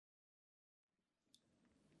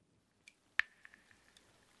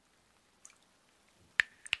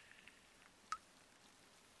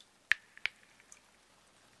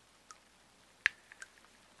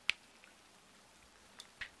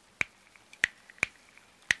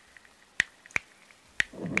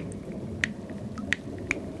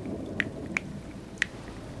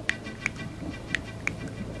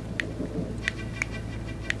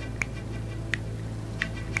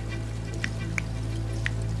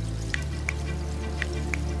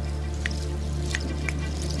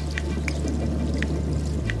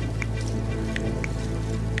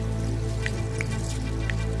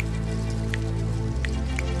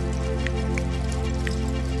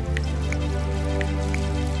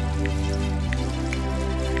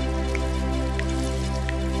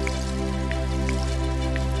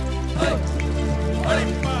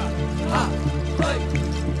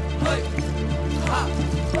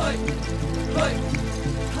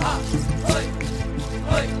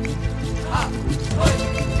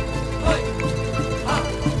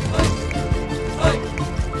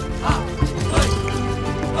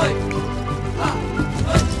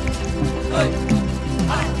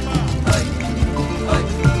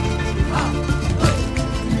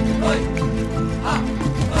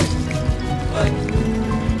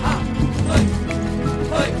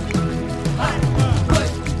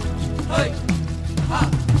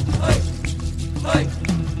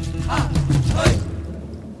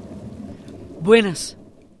Buenas,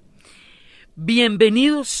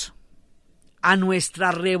 bienvenidos a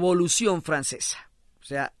nuestra Revolución Francesa, o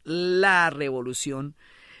sea, la revolución,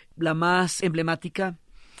 la más emblemática,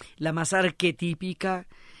 la más arquetípica,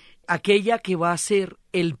 aquella que va a ser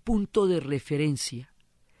el punto de referencia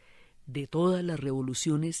de todas las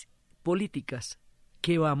revoluciones políticas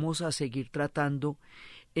que vamos a seguir tratando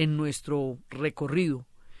en nuestro recorrido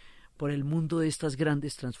por el mundo de estas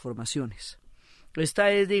grandes transformaciones.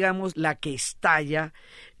 Esta es, digamos, la que estalla,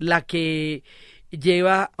 la que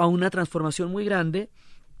lleva a una transformación muy grande.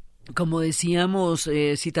 Como decíamos,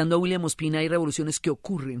 citando a William Ospina, hay revoluciones que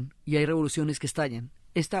ocurren y hay revoluciones que estallan.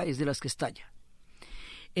 Esta es de las que estalla.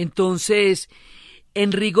 Entonces,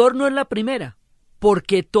 en rigor no es la primera,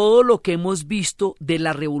 porque todo lo que hemos visto de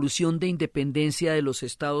la revolución de independencia de los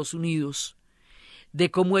Estados Unidos,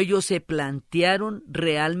 de cómo ellos se plantearon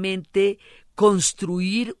realmente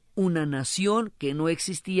construir una nación que no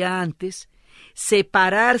existía antes,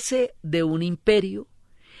 separarse de un imperio,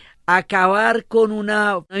 acabar con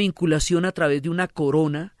una vinculación a través de una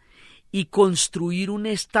corona y construir un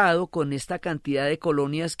estado con esta cantidad de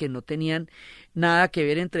colonias que no tenían nada que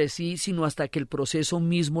ver entre sí, sino hasta que el proceso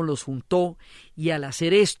mismo los juntó, y al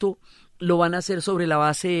hacer esto lo van a hacer sobre la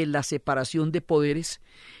base de la separación de poderes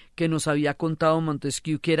que nos había contado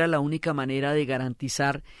Montesquieu, que era la única manera de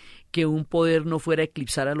garantizar que un poder no fuera a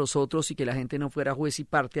eclipsar a los otros y que la gente no fuera juez y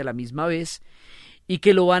parte a la misma vez, y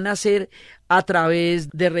que lo van a hacer a través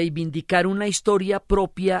de reivindicar una historia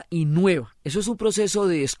propia y nueva. Eso es un proceso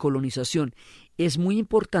de descolonización. Es muy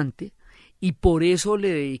importante y por eso le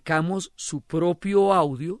dedicamos su propio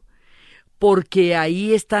audio, porque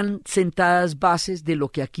ahí están sentadas bases de lo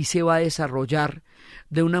que aquí se va a desarrollar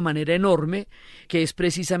de una manera enorme, que es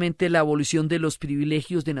precisamente la abolición de los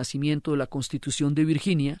privilegios de nacimiento de la Constitución de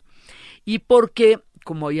Virginia, y porque,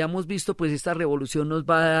 como habíamos visto, pues esta revolución nos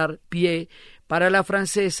va a dar pie para la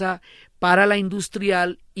francesa, para la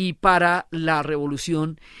industrial y para la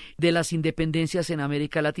revolución de las independencias en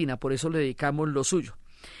América Latina. Por eso le dedicamos lo suyo.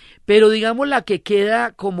 Pero digamos la que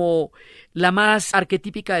queda como la más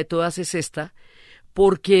arquetípica de todas es esta,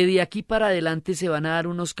 porque de aquí para adelante se van a dar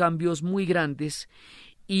unos cambios muy grandes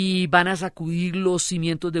y van a sacudir los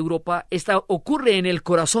cimientos de Europa. Esta ocurre en el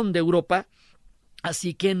corazón de Europa.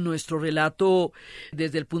 Así que en nuestro relato,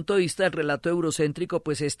 desde el punto de vista del relato eurocéntrico,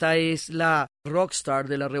 pues esta es la rockstar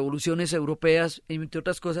de las revoluciones europeas, entre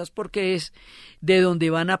otras cosas porque es de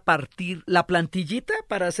donde van a partir la plantillita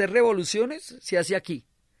para hacer revoluciones, se hace aquí,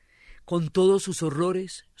 con todos sus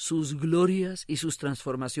horrores, sus glorias y sus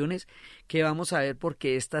transformaciones, que vamos a ver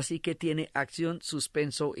porque esta sí que tiene acción,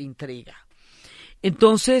 suspenso, intriga.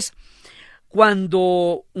 Entonces,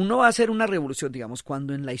 cuando uno va a hacer una revolución, digamos,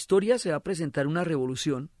 cuando en la historia se va a presentar una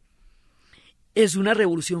revolución, ¿es una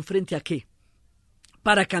revolución frente a qué?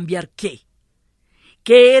 ¿Para cambiar qué?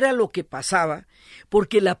 ¿Qué era lo que pasaba?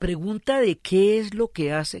 Porque la pregunta de qué es lo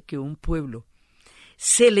que hace que un pueblo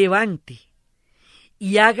se levante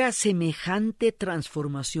y haga semejante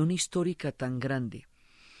transformación histórica tan grande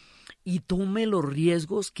y tome los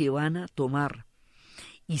riesgos que van a tomar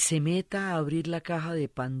y se meta a abrir la caja de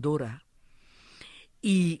Pandora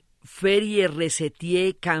y ferie,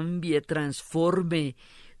 resetee, cambie, transforme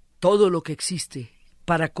todo lo que existe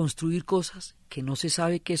para construir cosas que no se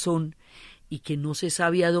sabe qué son y que no se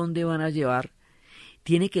sabe a dónde van a llevar,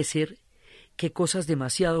 tiene que ser que cosas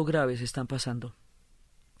demasiado graves están pasando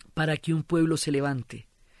para que un pueblo se levante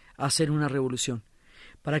a hacer una revolución,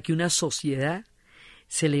 para que una sociedad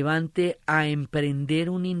se levante a emprender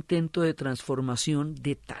un intento de transformación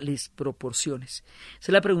de tales proporciones. Esa es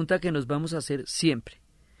la pregunta que nos vamos a hacer siempre.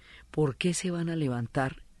 ¿Por qué se van a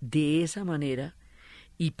levantar de esa manera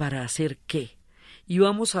y para hacer qué? Y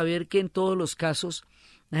vamos a ver que en todos los casos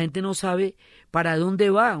la gente no sabe para dónde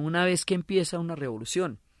va una vez que empieza una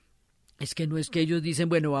revolución. Es que no es que ellos dicen,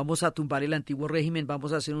 bueno, vamos a tumbar el antiguo régimen,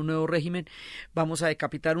 vamos a hacer un nuevo régimen, vamos a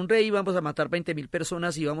decapitar un rey, vamos a matar 20.000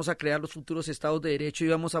 personas y vamos a crear los futuros estados de derecho y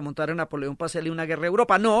vamos a montar a Napoleón para hacerle una guerra a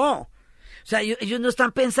Europa. ¡No! O sea, ellos no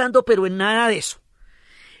están pensando pero en nada de eso.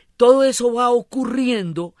 Todo eso va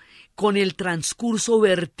ocurriendo con el transcurso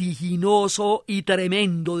vertiginoso y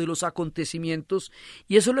tremendo de los acontecimientos,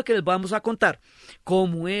 y eso es lo que les vamos a contar,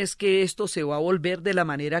 cómo es que esto se va a volver de la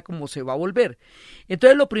manera como se va a volver.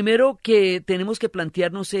 Entonces lo primero que tenemos que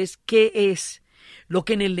plantearnos es qué es lo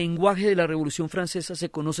que en el lenguaje de la Revolución Francesa se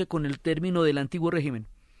conoce con el término del antiguo régimen,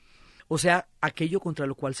 o sea, aquello contra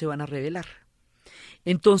lo cual se van a rebelar.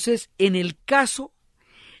 Entonces, en el caso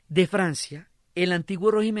de Francia, el antiguo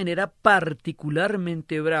régimen era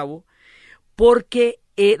particularmente bravo porque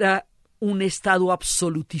era un estado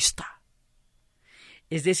absolutista.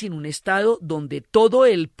 Es decir, un estado donde todo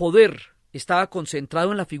el poder estaba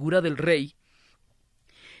concentrado en la figura del rey,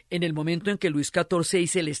 en el momento en que Luis XIV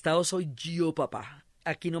dice, el Estado soy yo, papá,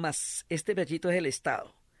 aquí nomás, este pedacito es el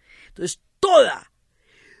Estado. Entonces,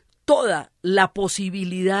 toda la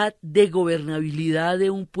posibilidad de gobernabilidad de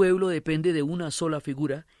un pueblo depende de una sola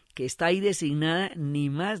figura, que está ahí designada ni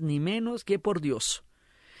más ni menos que por Dios.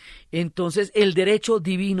 Entonces, el derecho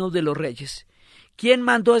divino de los reyes. ¿Quién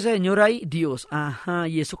mandó a ese señor ahí? Dios. Ajá,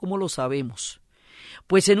 ¿y eso cómo lo sabemos?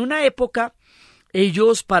 Pues en una época,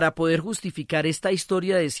 ellos, para poder justificar esta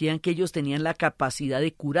historia, decían que ellos tenían la capacidad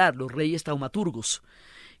de curar, los reyes taumaturgos,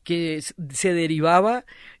 que se derivaba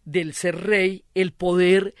del ser rey el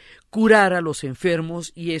poder curar a los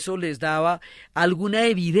enfermos, y eso les daba alguna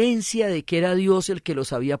evidencia de que era Dios el que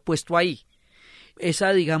los había puesto ahí.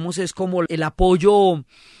 Esa, digamos, es como el apoyo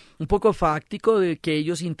un poco fáctico de que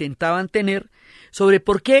ellos intentaban tener sobre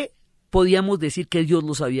por qué podíamos decir que Dios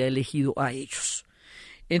los había elegido a ellos.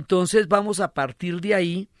 Entonces vamos a partir de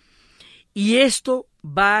ahí, y esto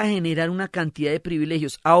va a generar una cantidad de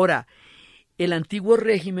privilegios. Ahora, el antiguo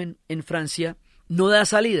régimen en Francia no da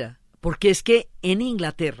salida, porque es que en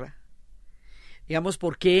Inglaterra, digamos,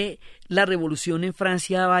 ¿por qué la revolución en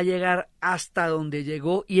Francia va a llegar hasta donde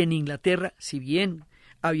llegó? Y en Inglaterra, si bien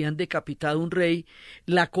habían decapitado un rey,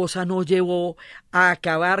 la cosa no llevó a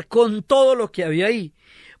acabar con todo lo que había ahí,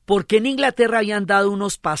 porque en Inglaterra habían dado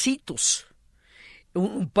unos pasitos,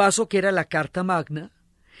 un paso que era la Carta Magna,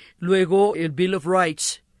 luego el Bill of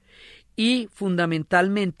Rights, y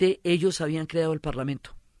fundamentalmente ellos habían creado el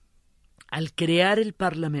Parlamento. Al crear el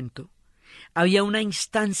Parlamento, había una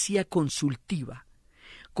instancia consultiva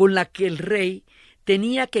con la que el rey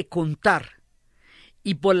tenía que contar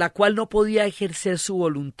y por la cual no podía ejercer su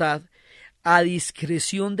voluntad a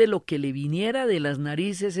discreción de lo que le viniera de las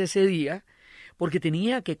narices ese día, porque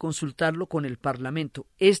tenía que consultarlo con el Parlamento.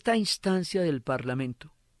 Esta instancia del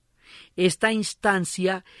Parlamento, esta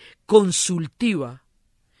instancia consultiva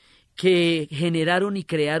que generaron y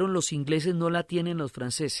crearon los ingleses, no la tienen los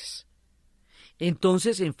franceses.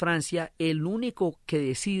 Entonces, en Francia, el único que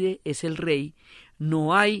decide es el rey.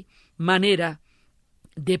 No hay manera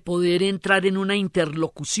de poder entrar en una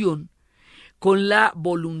interlocución con la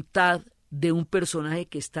voluntad de un personaje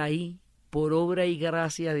que está ahí por obra y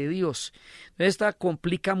gracia de Dios. Esta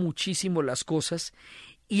complica muchísimo las cosas,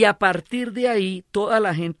 y a partir de ahí toda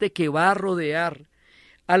la gente que va a rodear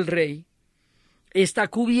al rey está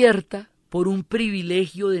cubierta por un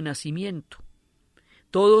privilegio de nacimiento.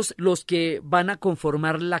 Todos los que van a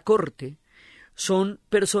conformar la corte son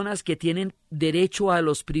personas que tienen derecho a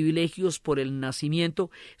los privilegios por el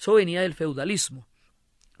nacimiento. Eso venía del feudalismo,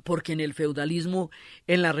 porque en el feudalismo,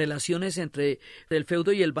 en las relaciones entre el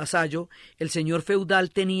feudo y el vasallo, el señor feudal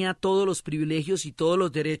tenía todos los privilegios y todos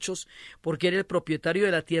los derechos, porque era el propietario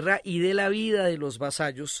de la tierra y de la vida de los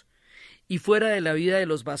vasallos. Y fuera de la vida de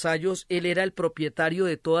los vasallos, él era el propietario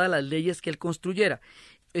de todas las leyes que él construyera.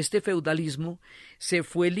 Este feudalismo se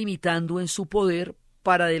fue limitando en su poder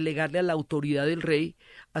para delegarle a la autoridad del rey,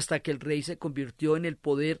 hasta que el rey se convirtió en el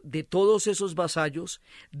poder de todos esos vasallos,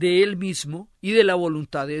 de él mismo y de la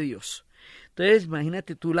voluntad de Dios. Entonces,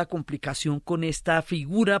 imagínate tú la complicación con esta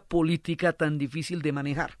figura política tan difícil de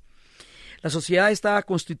manejar. La sociedad estaba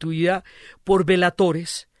constituida por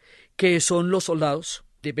velatores, que son los soldados,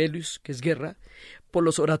 de Belus, que es guerra, por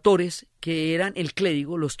los oradores, que eran el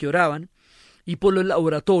clérigo, los que oraban, y por los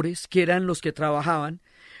laboradores, que eran los que trabajaban,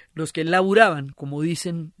 los que laburaban, como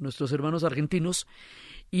dicen nuestros hermanos argentinos.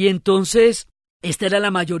 Y entonces esta era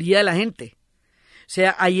la mayoría de la gente. O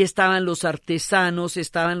sea, ahí estaban los artesanos,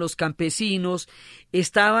 estaban los campesinos,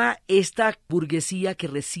 estaba esta burguesía que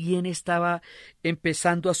recién estaba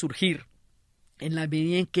empezando a surgir, en la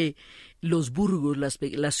medida en que los burgos,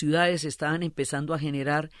 las ciudades estaban empezando a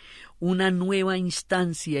generar una nueva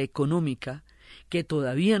instancia económica que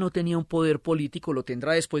todavía no tenía un poder político, lo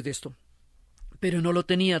tendrá después de esto, pero no lo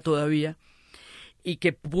tenía todavía, y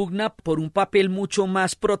que pugna por un papel mucho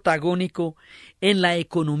más protagónico en la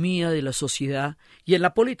economía de la sociedad y en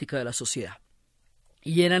la política de la sociedad.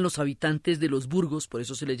 Y eran los habitantes de los burgos, por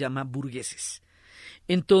eso se les llama burgueses.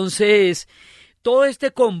 Entonces, todo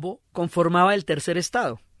este combo conformaba el tercer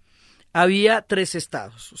estado. Había tres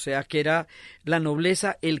estados, o sea que era la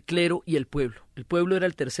nobleza, el clero y el pueblo. El pueblo era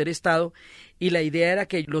el tercer estado, y la idea era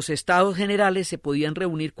que los estados generales se podían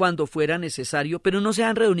reunir cuando fuera necesario, pero no se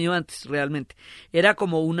han reunido antes realmente. Era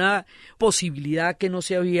como una posibilidad que no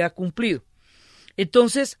se había cumplido.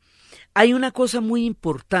 Entonces, hay una cosa muy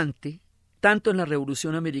importante, tanto en la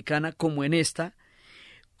Revolución Americana como en esta,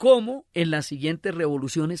 como en las siguientes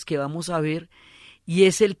revoluciones que vamos a ver, y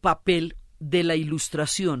es el papel de la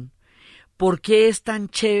Ilustración ¿Por qué es tan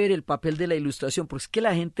chévere el papel de la Ilustración? Porque es que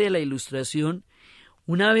la gente de la Ilustración,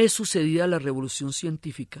 una vez sucedida la revolución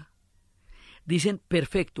científica, dicen,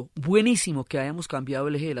 perfecto, buenísimo que hayamos cambiado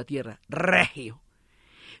el eje de la Tierra, regio,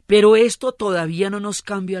 pero esto todavía no nos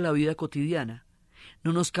cambia la vida cotidiana,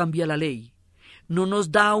 no nos cambia la ley, no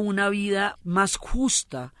nos da una vida más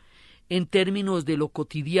justa en términos de lo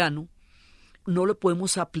cotidiano, no lo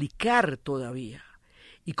podemos aplicar todavía.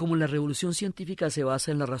 Y como la revolución científica se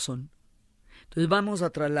basa en la razón, entonces vamos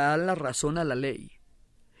a trasladar la razón a la ley,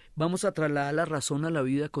 vamos a trasladar la razón a la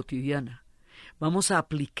vida cotidiana, vamos a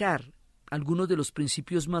aplicar algunos de los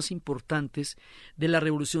principios más importantes de la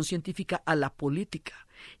revolución científica a la política.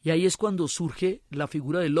 Y ahí es cuando surge la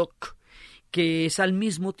figura de Locke, que es al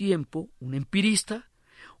mismo tiempo un empirista,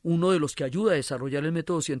 uno de los que ayuda a desarrollar el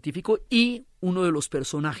método científico y uno de los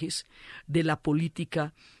personajes de la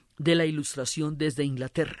política de la Ilustración desde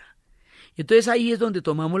Inglaterra. Entonces ahí es donde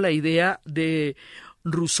tomamos la idea de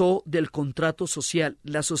Rousseau del contrato social.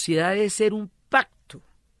 La sociedad debe ser un pacto,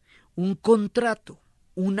 un contrato,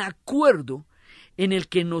 un acuerdo en el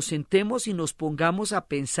que nos sentemos y nos pongamos a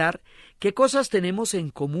pensar qué cosas tenemos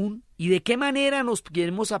en común y de qué manera nos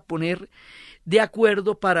queremos a poner de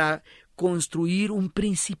acuerdo para construir un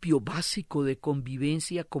principio básico de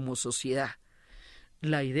convivencia como sociedad.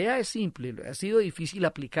 La idea es simple, ha sido difícil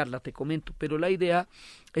aplicarla, te comento, pero la idea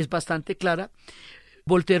es bastante clara.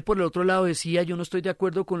 Voltaire, por el otro lado, decía, yo no estoy de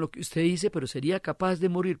acuerdo con lo que usted dice, pero sería capaz de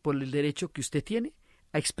morir por el derecho que usted tiene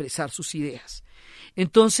a expresar sus ideas.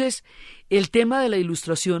 Entonces, el tema de la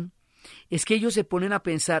Ilustración es que ellos se ponen a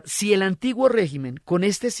pensar, si el antiguo régimen, con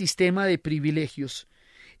este sistema de privilegios,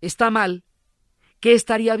 está mal, ¿qué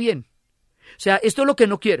estaría bien? O sea, esto es lo que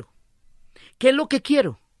no quiero. ¿Qué es lo que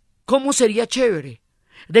quiero? ¿Cómo sería chévere?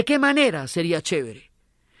 ¿De qué manera sería chévere?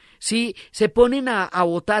 Si se ponen a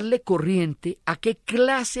botarle corriente a qué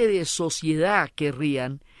clase de sociedad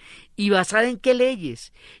querrían y basada en qué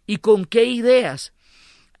leyes y con qué ideas,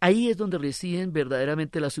 ahí es donde residen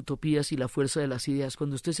verdaderamente las utopías y la fuerza de las ideas,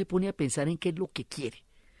 cuando usted se pone a pensar en qué es lo que quiere,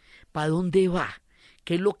 para dónde va,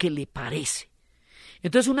 qué es lo que le parece.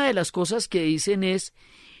 Entonces una de las cosas que dicen es,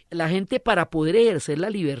 la gente para poder ejercer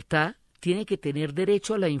la libertad tiene que tener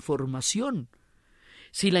derecho a la información.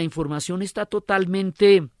 Si la información está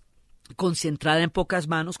totalmente concentrada en pocas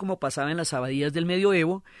manos, como pasaba en las abadías del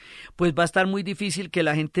medioevo, pues va a estar muy difícil que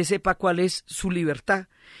la gente sepa cuál es su libertad.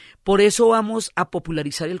 Por eso vamos a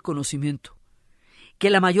popularizar el conocimiento, que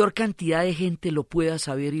la mayor cantidad de gente lo pueda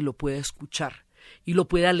saber y lo pueda escuchar, y lo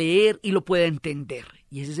pueda leer y lo pueda entender.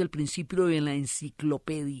 Y ese es el principio de la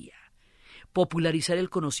enciclopedia. Popularizar el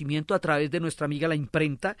conocimiento a través de nuestra amiga la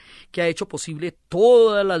imprenta, que ha hecho posible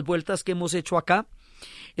todas las vueltas que hemos hecho acá.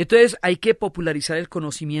 Entonces hay que popularizar el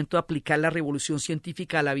conocimiento, aplicar la revolución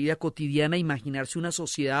científica a la vida cotidiana, imaginarse una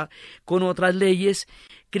sociedad con otras leyes,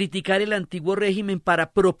 criticar el antiguo régimen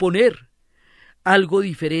para proponer algo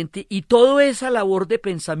diferente, y toda esa labor de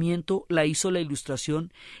pensamiento la hizo la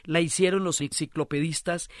Ilustración, la hicieron los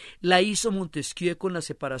enciclopedistas, la hizo Montesquieu con la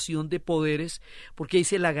separación de poderes, porque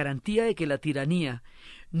dice la garantía de que la tiranía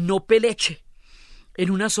no peleche en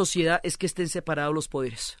una sociedad es que estén separados los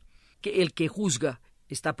poderes, que el que juzga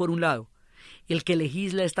está por un lado, el que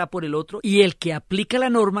legisla está por el otro y el que aplica la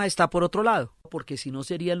norma está por otro lado, porque si no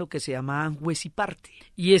serían lo que se llamaban juez y parte.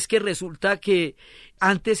 Y es que resulta que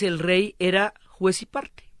antes el rey era juez y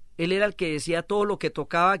parte, él era el que decía todo lo que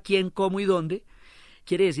tocaba, quién, cómo y dónde.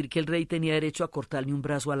 Quiere decir que el rey tenía derecho a cortarle un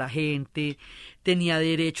brazo a la gente, tenía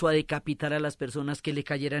derecho a decapitar a las personas que le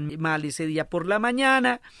cayeran mal ese día por la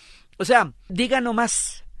mañana, o sea, diga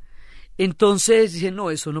nomás. Entonces dicen,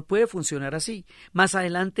 no, eso no puede funcionar así. Más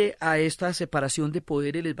adelante a esta separación de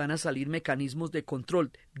poderes les van a salir mecanismos de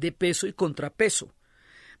control, de peso y contrapeso.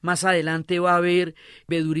 Más adelante va a haber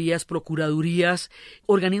veedurías, procuradurías,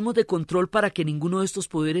 organismos de control para que ninguno de estos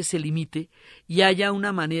poderes se limite y haya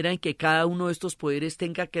una manera en que cada uno de estos poderes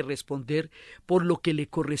tenga que responder por lo que le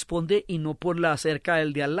corresponde y no por la cerca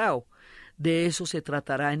del de al lado. De eso se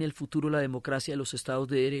tratará en el futuro la democracia de los Estados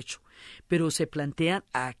de Derecho. Pero se plantean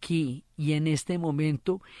aquí y en este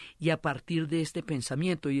momento y a partir de este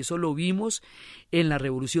pensamiento. Y eso lo vimos en la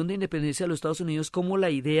Revolución de Independencia de los Estados Unidos como la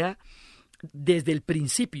idea desde el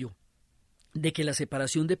principio de que la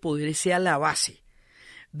separación de poderes sea la base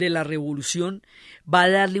de la revolución va a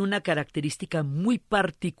darle una característica muy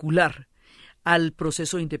particular al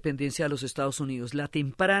proceso de independencia de los Estados Unidos, la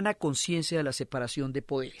temprana conciencia de la separación de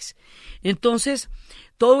poderes. Entonces,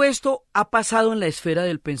 todo esto ha pasado en la esfera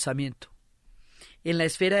del pensamiento. En la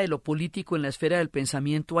esfera de lo político, en la esfera del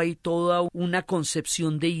pensamiento, hay toda una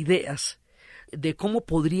concepción de ideas de cómo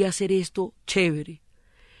podría ser esto chévere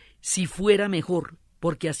si fuera mejor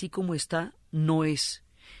porque así como está, no es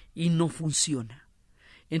y no funciona.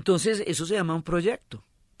 Entonces, eso se llama un proyecto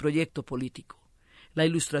político. La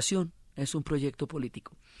ilustración es un proyecto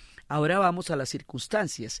político. Ahora vamos a las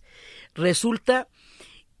circunstancias. Resulta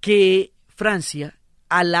que Francia,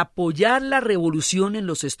 al apoyar la revolución en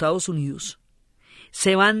los Estados Unidos,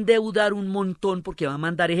 se va a endeudar un montón porque va a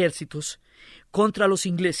mandar ejércitos contra los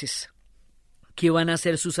ingleses, que van a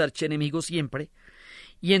ser sus archienemigos siempre,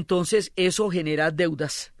 y entonces eso genera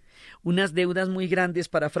deudas, unas deudas muy grandes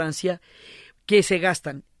para Francia que se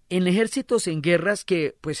gastan en ejércitos, en guerras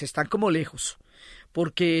que pues están como lejos,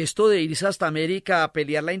 porque esto de irse hasta América a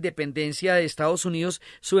pelear la independencia de Estados Unidos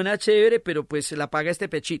suena chévere, pero pues se la paga este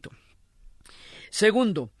pechito.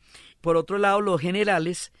 Segundo, por otro lado, los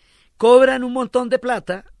generales cobran un montón de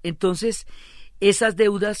plata, entonces esas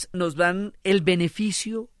deudas nos dan el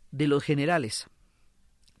beneficio de los generales.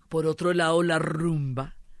 Por otro lado, la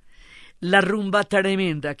rumba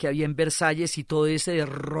tremenda que había en Versalles y todo ese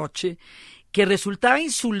derroche que resultaba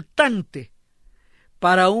insultante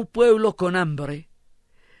para un pueblo con hambre,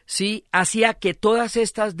 ¿sí? Hacía que todas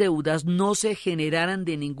estas deudas no se generaran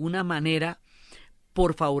de ninguna manera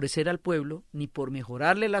por favorecer al pueblo, ni por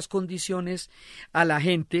mejorarle las condiciones a la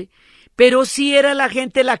gente, pero sí era la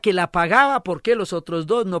gente la que la pagaba, porque los otros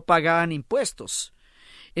dos no pagaban impuestos.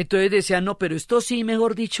 Entonces decían, no, pero esto sí,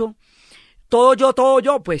 mejor dicho, todo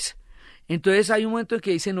yo, pues. Entonces hay un momento en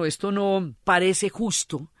que dicen, no, esto no parece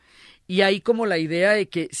justo, y hay como la idea de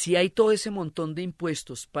que si hay todo ese montón de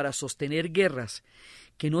impuestos para sostener guerras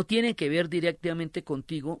que no tienen que ver directamente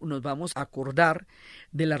contigo, nos vamos a acordar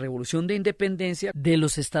de la Revolución de Independencia de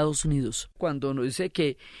los Estados Unidos, cuando nos dice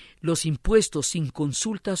que los impuestos sin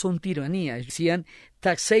consulta son tiranía. Decían,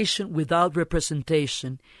 taxation without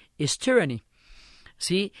representation is tyranny.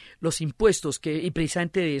 Sí, los impuestos, y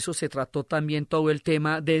precisamente de eso se trató también todo el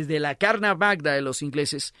tema desde la Carta Magna de los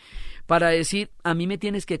ingleses, para decir, a mí me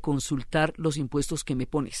tienes que consultar los impuestos que me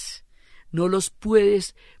pones, no los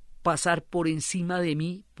puedes pasar por encima de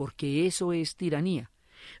mí porque eso es tiranía.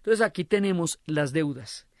 Entonces aquí tenemos las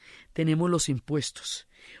deudas, tenemos los impuestos,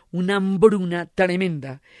 una hambruna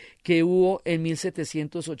tremenda que hubo en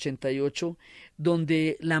 1788,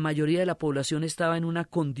 donde la mayoría de la población estaba en una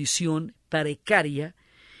condición precaria,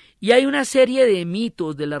 y hay una serie de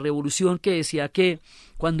mitos de la revolución que decía que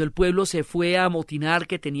cuando el pueblo se fue a amotinar,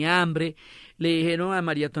 que tenía hambre, le dijeron a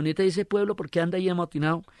María Antonieta, ¿ese pueblo por qué anda ahí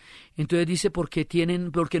amotinado? Entonces dice, porque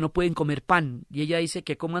no pueden comer pan, y ella dice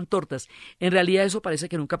que coman tortas. En realidad eso parece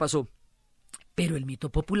que nunca pasó, pero el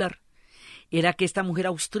mito popular era que esta mujer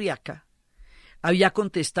austríaca había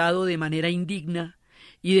contestado de manera indigna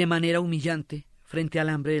y de manera humillante frente al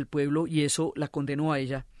hambre del pueblo, y eso la condenó a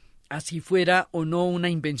ella, así fuera o no una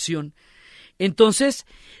invención. Entonces,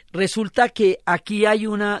 resulta que aquí hay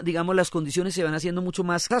las condiciones se van haciendo mucho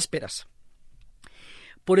más ásperas.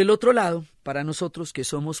 Por el otro lado, para nosotros que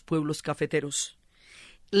somos pueblos cafeteros,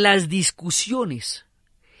 las discusiones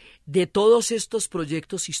de todos estos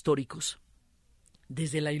proyectos históricos,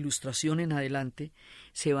 desde la Ilustración en adelante,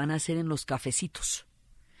 se van a hacer en los cafecitos.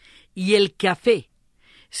 Y el café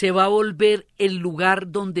se va a volver el lugar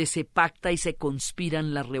donde se pacta y se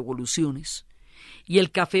conspiran las revoluciones. Y el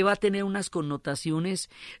café va a tener unas connotaciones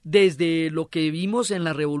desde lo que vimos en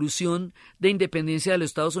la Revolución de Independencia de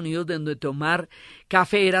los Estados Unidos, donde tomar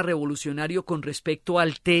café era revolucionario con respecto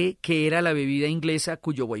al té, que era la bebida inglesa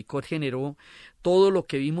cuyo boicot generó todo lo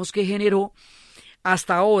que vimos que generó,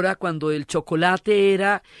 hasta ahora, cuando el chocolate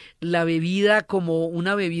era la bebida como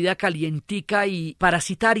una bebida calientica y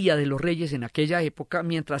parasitaria de los reyes en aquella época,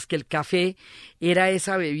 mientras que el café era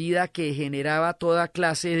esa bebida que generaba toda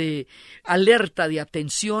clase de alerta, de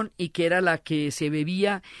atención, y que era la que se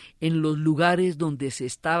bebía en los lugares donde se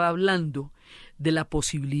estaba hablando de la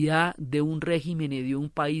posibilidad de un régimen y de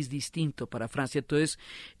un país distinto para Francia. Entonces,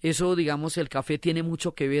 eso, el café tiene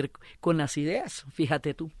mucho que ver con las ideas,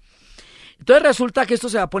 fíjate tú. Entonces resulta que esto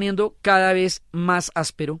se va poniendo cada vez más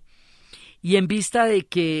áspero, y en vista de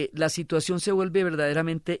que la situación se vuelve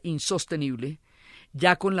verdaderamente insostenible,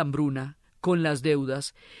 ya con la hambruna, con las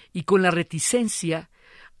deudas y con la reticencia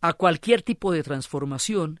a cualquier tipo de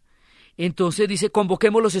transformación, entonces dice,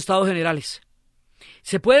 convoquemos los estados generales.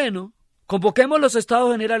 Se puede, ¿no? Convoquemos los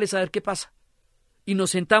estados generales a ver qué pasa, y nos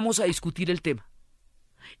sentamos a discutir el tema.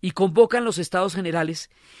 Y convocan los estados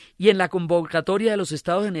generales, y en la convocatoria de los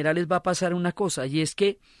estados generales va a pasar una cosa, y es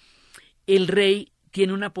que el rey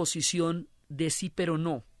tiene una posición de sí pero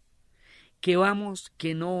no, que vamos,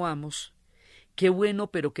 que no vamos, que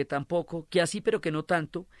bueno pero que tampoco, que así pero que no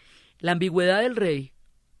tanto. La ambigüedad del rey,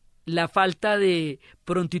 la falta de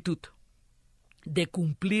prontitud, de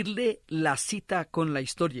cumplirle la cita con la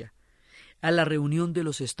historia a la reunión de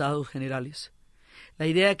los Estados Generales, la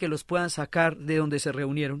idea de que los puedan sacar de donde se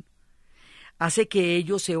reunieron, hace que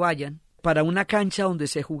ellos se vayan para una cancha donde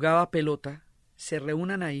se jugaba pelota, se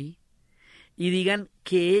reúnan ahí y digan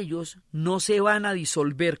que ellos no se van a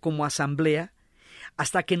disolver como asamblea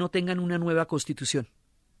hasta que no tengan una nueva constitución.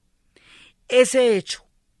 Ese hecho,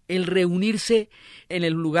 el reunirse en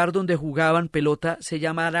el lugar donde jugaban pelota, se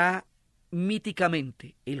llamará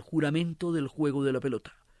míticamente el juramento del juego de la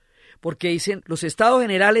pelota, porque dicen los Estados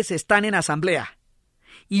Generales están en asamblea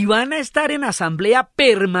y van a estar en asamblea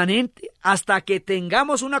permanente hasta que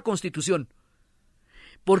tengamos una constitución,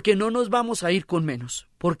 porque no nos vamos a ir con menos,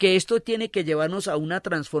 porque esto tiene que llevarnos a una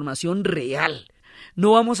transformación real.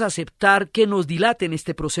 No vamos a aceptar que nos dilaten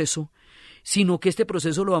este proceso, sino que este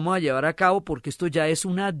proceso lo vamos a llevar a cabo porque esto ya es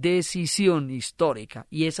una decisión histórica,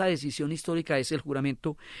 y esa decisión histórica es el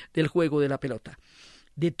juramento del juego de la pelota.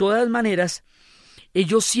 De todas maneras,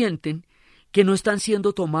 ellos sienten que no están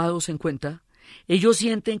siendo tomados en cuenta, ellos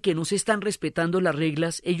sienten que no se están respetando las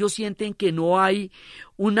reglas, ellos sienten que no hay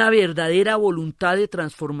una verdadera voluntad de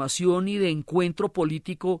transformación y de encuentro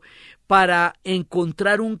político para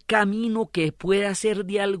encontrar un camino que pueda ser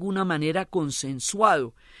de alguna manera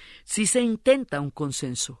consensuado. Sí se intenta un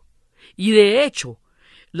consenso, y de hecho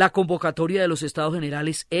la convocatoria de los Estados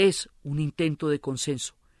Generales es un intento de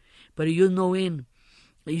consenso, pero ellos no ven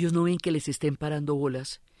que les estén parando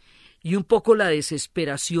bolas. Y un poco la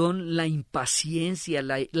desesperación, la impaciencia,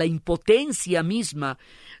 la impotencia misma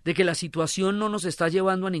de que la situación no nos está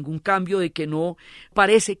llevando a ningún cambio, de que no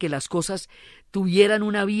parece que las cosas tuvieran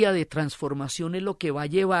una vía de transformación, es lo que va a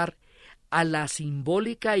llevar a la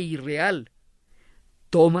simbólica y real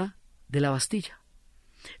toma de la Bastilla.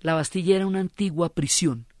 La Bastilla era una antigua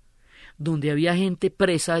prisión donde había gente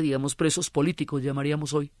presa, digamos presos políticos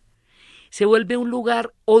llamaríamos hoy. Se vuelve un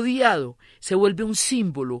lugar odiado, se vuelve un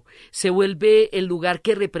símbolo, se vuelve el lugar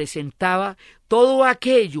que representaba todo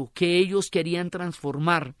aquello que ellos querían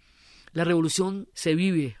transformar. La revolución se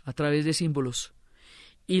vive a través de símbolos,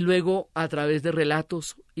 y luego a través de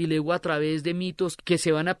relatos, y luego a través de mitos que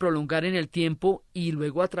se van a prolongar en el tiempo, y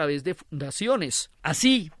luego a través de fundaciones.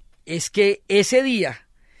 Así es que ese día,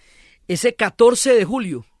 ese 14 de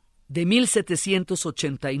julio de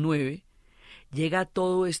 1789, llega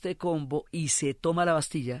todo este combo y se toma la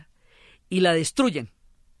Bastilla y la destruyen,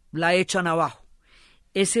 la echan abajo.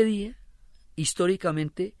 Ese día,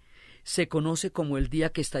 históricamente, se conoce como el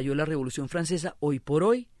día que estalló la Revolución Francesa. Hoy por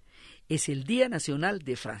hoy es el Día Nacional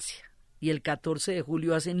de Francia. Y el 14 de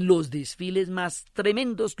julio hacen los desfiles más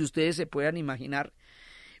tremendos que ustedes se puedan imaginar,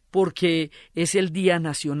 porque es el Día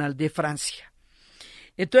Nacional de Francia.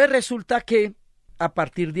 Entonces resulta que a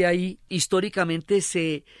partir de ahí, históricamente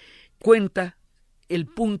se cuenta el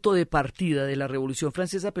punto de partida de la Revolución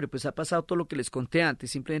Francesa, pero pues ha pasado todo lo que les conté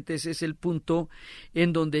antes. Simplemente ese es el punto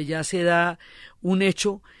en donde ya se da un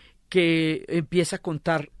hecho que empieza a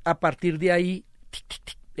contar a partir de ahí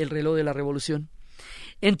el reloj de la Revolución.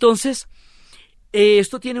 Entonces,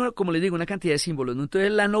 esto tiene, como les digo, una cantidad de símbolos, ¿no?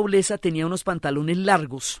 Entonces la nobleza tenía unos pantalones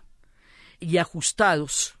largos y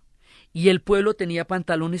ajustados, y el pueblo tenía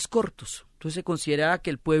pantalones cortos. Entonces se consideraba que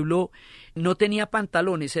el pueblo no tenía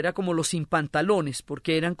pantalones, era como los sin pantalones,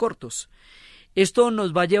 porque eran cortos. Esto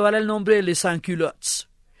nos va a llevar al nombre de les sans-culottes.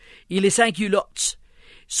 Y les sans-culottes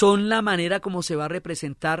son la manera como se va a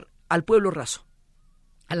representar al pueblo raso,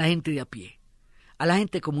 a la gente de a pie, a la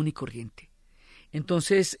gente común y corriente.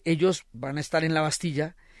 Entonces ellos van a estar en la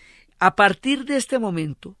Bastilla. A partir de este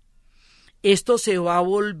momento, esto se va a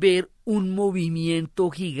volver un movimiento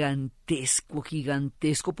gigantesco,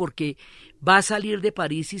 porque va a salir de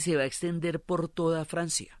París y se va a extender por toda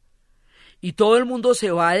Francia. Y todo el mundo se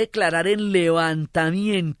va a declarar en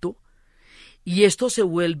levantamiento, y esto se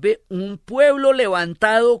vuelve un pueblo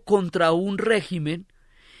levantado contra un régimen.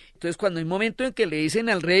 Entonces, cuando hay un momento en que le dicen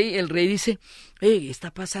al rey, el rey dice, ¿qué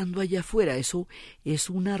está pasando allá afuera? ¿Eso es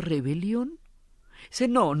una rebelión? Dice,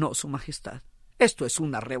 no, su majestad, esto es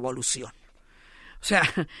una revolución. O sea,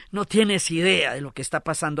 no tienes idea de lo que está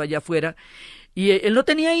pasando allá afuera. Y él no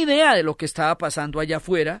tenía idea de lo que estaba pasando allá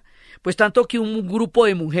afuera, pues tanto que un grupo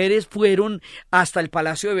de mujeres fueron hasta el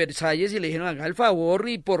Palacio de Versalles y le dijeron, haga el favor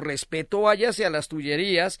y por respeto váyase a las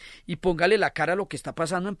Tullerías y póngale la cara a lo que está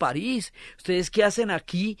pasando en París. ¿Ustedes qué hacen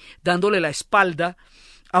aquí dándole la espalda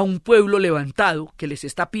a un pueblo levantado que les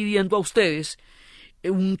está pidiendo a ustedes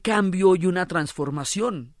un cambio y una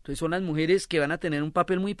transformación? Entonces son las mujeres que van a tener un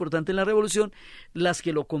papel muy importante en la revolución, las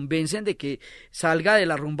que lo convencen de que salga de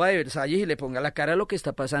la rumba de Versalles y le ponga la cara a lo que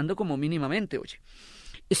está pasando como mínimamente. Oye,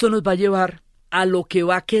 esto nos va a llevar a lo que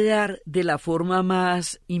va a quedar de la forma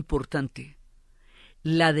más importante,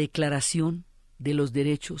 la Declaración de los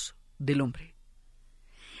Derechos del hombre.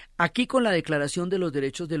 Aquí con la Declaración de los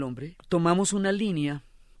Derechos del Hombre tomamos una línea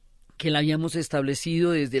que la habíamos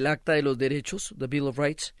establecido desde el Acta de los Derechos, the Bill of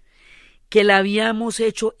Rights, que la habíamos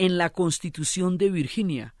hecho en la Constitución de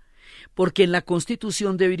Virginia, porque en la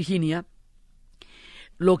Constitución de Virginia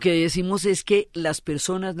lo que decimos es que las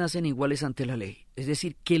personas nacen iguales ante la ley, es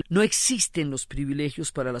decir, que no existen los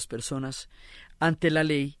privilegios para las personas ante la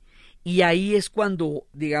ley, y ahí es cuando,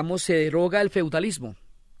 digamos, se deroga el feudalismo.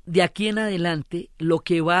 De aquí en adelante, lo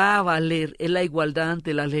que va a valer es la igualdad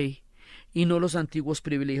ante la ley y no los antiguos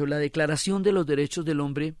privilegios. La Declaración de los Derechos del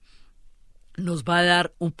Hombre nos va a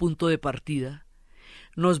dar un punto de partida,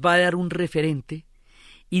 nos va a dar un referente,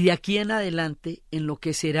 y de aquí en adelante, en lo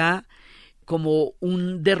que será como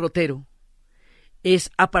un derrotero, es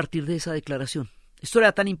a partir de esa declaración. Esto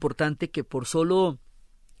era tan importante que por solo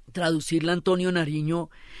traducirla Antonio Nariño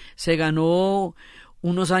se ganó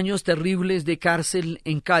unos años terribles de cárcel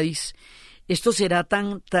en Cádiz. Esto será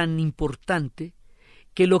tan importante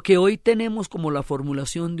que lo que hoy tenemos como la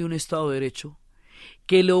formulación de un Estado de Derecho,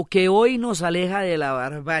 que lo que hoy nos aleja de la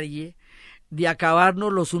barbarie, de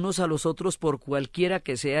acabarnos los unos a los otros por cualquiera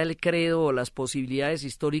que sea el credo o las posibilidades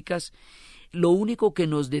históricas, lo único que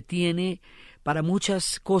nos detiene para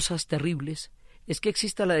muchas cosas terribles es que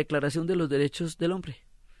exista la Declaración de los Derechos del Hombre.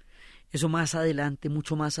 Eso más adelante,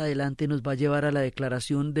 mucho más adelante, nos va a llevar a la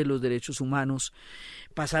Declaración de los Derechos Humanos.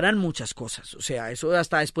 Pasarán muchas cosas, o sea, eso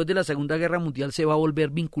hasta después de la Segunda Guerra Mundial se va a volver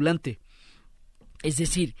vinculante. Es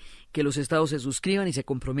decir, que los estados se suscriban y se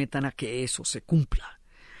comprometan a que eso se cumpla.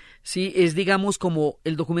 Sí, es, digamos, como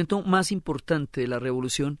el documento más importante de la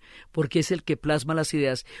revolución, porque es el que plasma las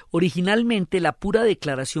ideas. Originalmente, la pura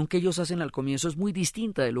declaración que ellos hacen al comienzo es muy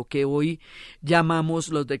distinta de lo que hoy llamamos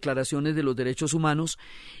las declaraciones de los derechos humanos,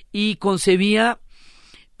 y concebía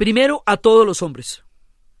primero a todos los hombres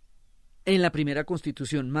en la primera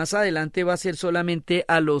Constitución. Más adelante va a ser solamente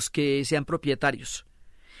a los que sean propietarios.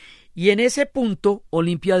 Y en ese punto,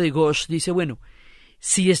 Olympia de Gauche dice, bueno,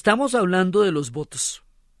 si estamos hablando de los votos,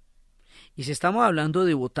 y si estamos hablando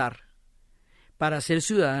de votar para ser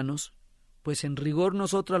ciudadanos, pues en rigor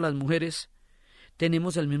nosotras las mujeres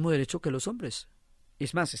tenemos el mismo derecho que los hombres.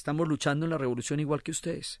 Es más, estamos luchando en la revolución igual que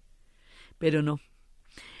ustedes. Pero no.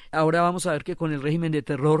 Ahora vamos a ver que con el régimen de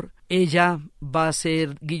terror ella va a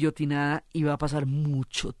ser guillotinada y va a pasar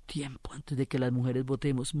mucho tiempo antes de que las mujeres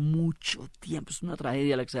votemos. Mucho tiempo. Es una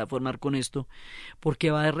tragedia la que se va a formar con esto, porque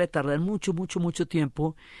va a retardar mucho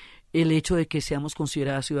tiempo el hecho de que seamos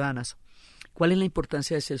consideradas ciudadanas. ¿Cuál es la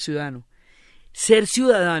importancia de ser ciudadano? Ser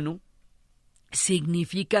ciudadano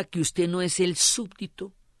significa que usted no es el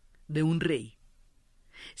súbdito de un rey.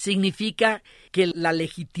 Significa que la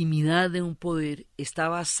legitimidad de un poder está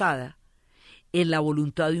basada en la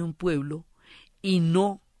voluntad de un pueblo y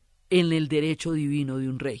no en el derecho divino de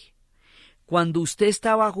un rey. Cuando usted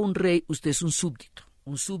está bajo un rey, usted es un súbdito.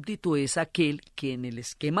 Un súbdito es aquel que en el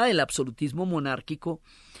esquema del absolutismo monárquico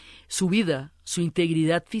su vida, su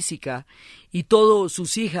integridad física y todo,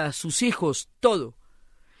 sus hijas, sus hijos, todo,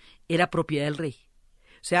 era propiedad del rey.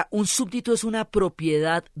 O sea, un súbdito es una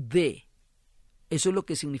propiedad de. Eso es lo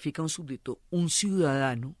que significa un súbdito. Un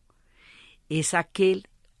ciudadano es aquel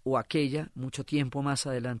o aquella, mucho tiempo más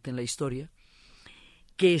adelante en la historia,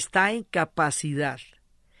 que está en capacidad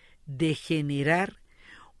de generar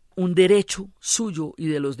un derecho suyo y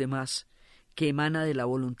de los demás que emana de la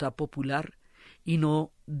voluntad popular y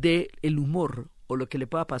no del humor o lo que le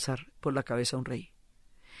pueda pasar por la cabeza a un rey.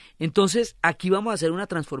 Entonces, aquí vamos a hacer una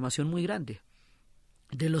transformación muy grande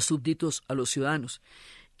de los súbditos a los ciudadanos,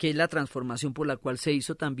 que es la transformación por la cual se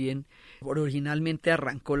hizo también, originalmente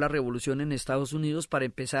arrancó la revolución en Estados Unidos para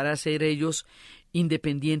empezar a ser ellos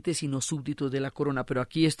independientes y no súbditos de la corona, pero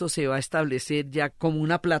aquí esto se va a establecer ya como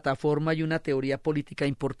una plataforma y una teoría política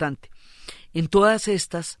importante. En todas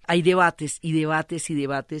estas hay debates y debates y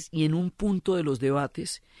debates, y en un punto de los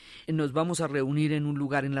debates nos vamos a reunir en un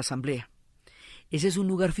lugar en la asamblea. Ese es un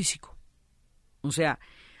lugar físico, o sea,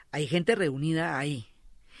 hay gente reunida ahí.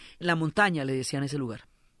 En la montaña le decían ese lugar.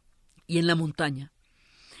 Y en la montaña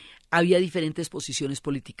había diferentes posiciones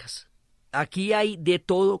políticas. Aquí hay de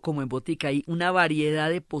todo como en botica, hay una variedad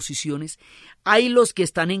de posiciones. Hay los que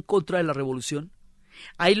están en contra de la revolución,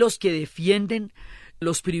 hay los que defienden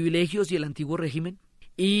los privilegios y el antiguo régimen,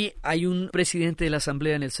 y hay un presidente de la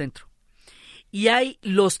asamblea en el centro. Y hay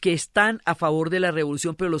los que están a favor de la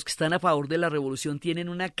revolución, pero los que están a favor de la revolución tienen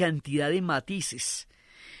una cantidad de matices.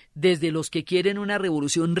 Desde los que quieren una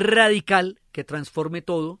revolución radical que transforme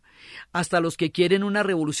todo, hasta los que quieren una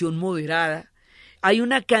revolución moderada. Hay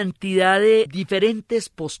una cantidad de diferentes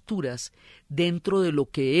posturas dentro de lo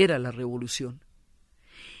que era la revolución.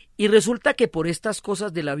 Y resulta que por estas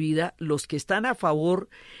cosas de la vida, los que están a favor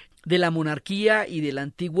de la monarquía y del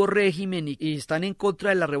antiguo régimen y están en contra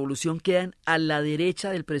de la revolución quedan a la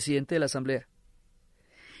derecha del presidente de la Asamblea.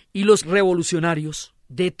 Y los revolucionarios,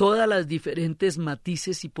 de todas las diferentes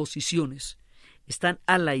matices y posiciones, están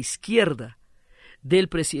a la izquierda del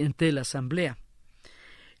presidente de la Asamblea.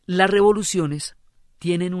 Las revoluciones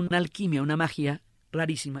tienen una alquimia, una magia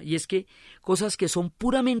rarísima, y es que cosas que son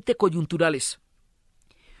puramente coyunturales,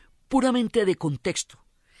 puramente de contexto,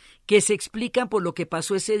 que se explican por lo que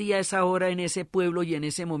pasó ese día, esa hora, en ese pueblo y en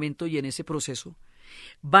ese momento y en ese proceso,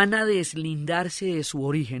 van a deslindarse de su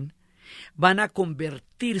origen, van a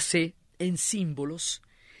convertirse en símbolos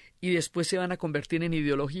y después se van a convertir en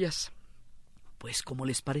ideologías. Pues, ¿cómo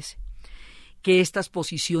les parece? Que estas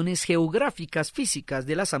posiciones geográficas, físicas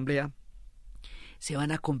de la Asamblea se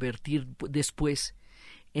van a convertir después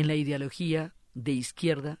en la ideología de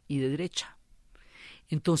izquierda y de derecha.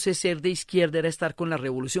 Entonces, ser de izquierda era estar con la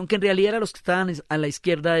revolución, que en realidad eran los que estaban a la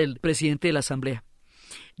izquierda del presidente de la Asamblea.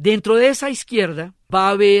 Dentro de esa izquierda va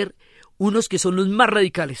a haber unos que son los más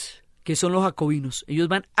radicales, que son los jacobinos. Ellos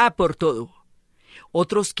van a por todo.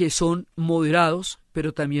 Otros que son moderados,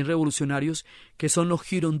 pero también revolucionarios, que son los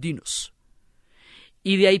girondinos.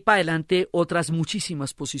 Y de ahí para adelante otras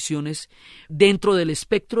muchísimas posiciones dentro del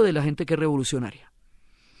espectro de la gente que es revolucionaria.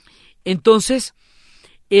 Entonces,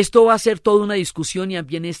 esto va a ser toda una discusión y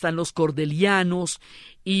también están los cordelianos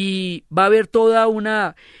y va a haber toda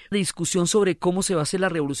una discusión sobre cómo se va a hacer la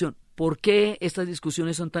revolución. ¿Por qué estas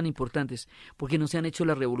discusiones son tan importantes? Porque no se han hecho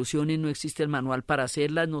las revoluciones, no existe el manual para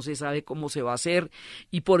hacerlas, no se sabe cómo se va a hacer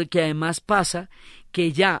y porque además pasa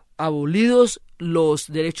que ya abolidos los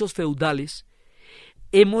derechos feudales,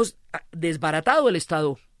 hemos desbaratado el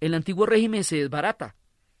Estado. El antiguo régimen se desbarata,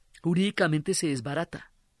 jurídicamente se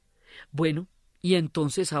desbarata. Bueno, y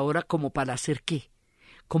entonces ahora, ¿como para hacer qué?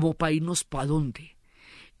 ¿Como para irnos para dónde?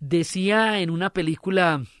 Decía en una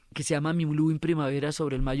película que se llama Mi Blue en Primavera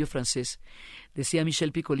sobre el mayo francés, decía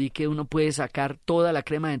Michel Piccoli que uno puede sacar toda la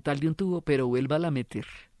crema dental de un tubo, pero vuélvala a meter.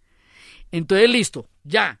 Entonces, listo,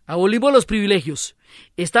 ya, abolimos los privilegios,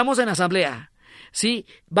 estamos en asamblea, ¿sí?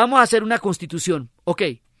 Vamos a hacer una constitución, ok,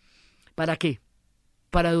 ¿para qué?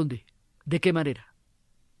 ¿Para dónde? ¿De qué manera?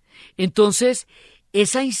 Entonces,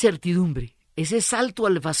 esa incertidumbre, ese salto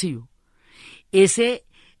al vacío, ese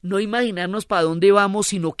no imaginarnos para dónde vamos,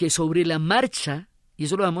 sino que sobre la marcha, y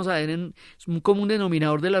eso lo vamos a ver en un común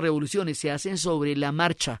denominador de las revoluciones, se hacen sobre la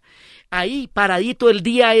marcha, ahí paradito el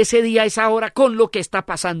día, esa hora, con lo que está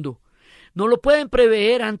pasando. No lo pueden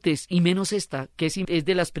prever antes, y menos esta, que es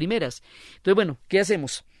de las primeras. Entonces, bueno, ¿qué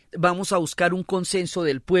hacemos? Vamos a buscar un consenso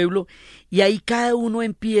del pueblo, y ahí cada uno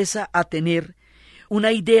empieza a tener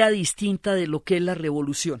una idea distinta de lo que es la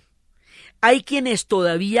revolución. Hay quienes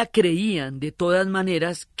todavía creían, de todas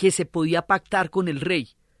maneras, que se podía pactar con el rey,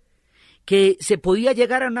 que se podía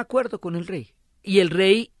llegar a un acuerdo con el rey. Y el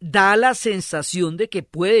rey da la sensación de que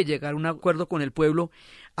puede llegar a un acuerdo con el pueblo,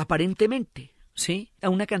 aparentemente, ¿sí? A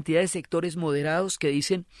una cantidad de sectores moderados que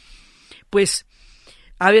dicen, pues,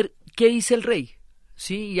 a ver, ¿qué dice el rey?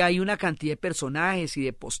 Sí, y hay una cantidad de personajes y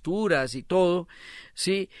de posturas y todo,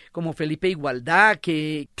 sí, como Felipe Igualdad,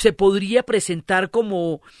 que se podría presentar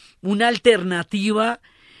como una alternativa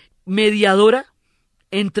mediadora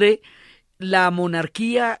entre la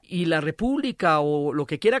monarquía y la república o lo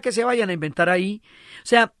que quiera que se vayan a inventar ahí. O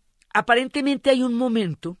sea, aparentemente hay un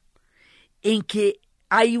momento en que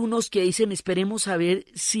hay unos que dicen, esperemos a ver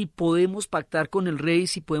si podemos pactar con el rey,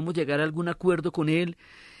 si podemos llegar a algún acuerdo con él.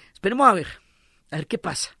 Esperemos a ver qué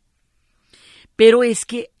pasa. Pero es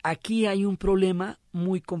que aquí hay un problema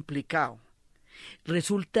muy complicado.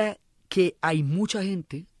 Resulta que hay mucha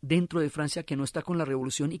gente dentro de Francia que no está con la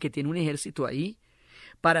revolución y que tiene un ejército ahí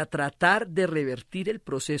para tratar de revertir el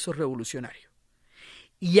proceso revolucionario.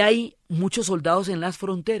 Y hay muchos soldados en las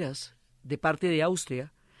fronteras de parte de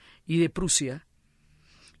Austria y de Prusia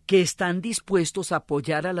que están dispuestos a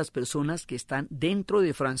apoyar a las personas que están dentro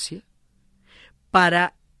de Francia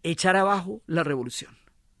para echar abajo la revolución.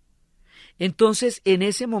 Entonces, en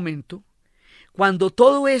ese momento, cuando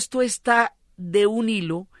todo esto está de un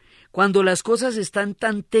hilo, cuando las cosas están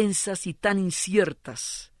tan tensas y tan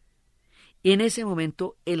inciertas, en ese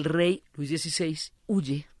momento el rey Luis XVI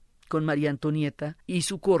huye con María Antonieta y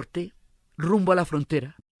su corte rumbo a la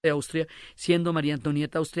frontera de Austria, siendo María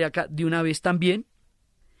Antonieta austriaca de una vez también,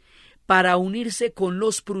 para unirse con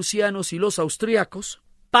los prusianos y los austriacos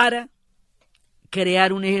para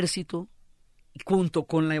crear un ejército junto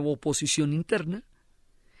con la oposición interna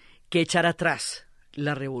que echara atrás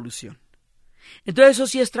la revolución. Entonces eso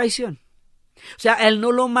sí es traición. O sea, a él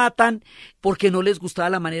no lo matan porque no les gustaba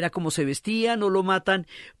la manera como se vestía, no lo matan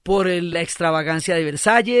por la extravagancia de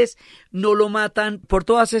Versalles, no lo matan por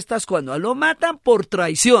todas estas cosas, no, lo matan por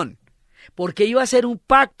traición, porque iba a hacer un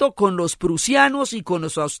pacto con los prusianos y con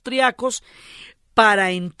los austriacos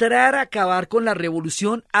para entrar a acabar con la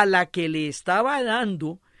revolución a la que le estaba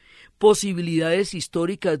dando posibilidades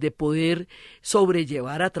históricas de poder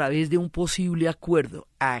sobrellevar a través de un posible acuerdo.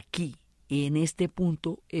 Aquí, en este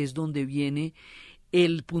punto, es donde viene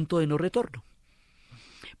el punto de no retorno.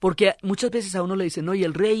 Porque muchas veces a uno le dicen, no, y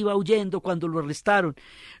el rey iba huyendo cuando lo arrestaron.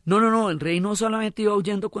 No, el rey no solamente iba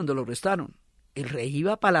huyendo cuando lo arrestaron. El rey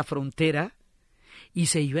iba para la frontera y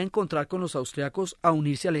se iba a encontrar con los austriacos a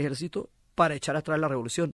unirse al ejército para echar atrás la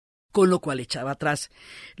revolución. Con lo cual echaba atrás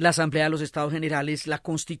la Asamblea de los Estados Generales, la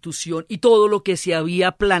Constitución y todo lo que se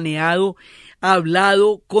había planeado,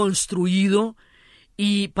 hablado, construido,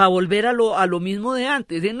 y para volver a lo mismo de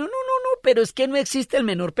antes, de no, pero es que no existe el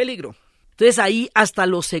menor peligro. Entonces ahí hasta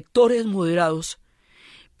los sectores moderados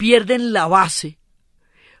pierden la base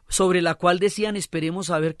sobre la cual decían esperemos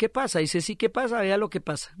a ver qué pasa. Dice sí, ¿qué pasa? Vea lo que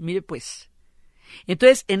pasa. Mire pues.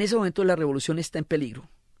 Entonces en ese momento la revolución está en peligro.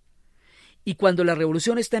 Y cuando la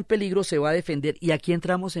revolución está en peligro se va a defender. Y aquí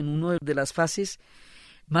entramos en una de las fases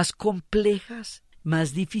más complejas,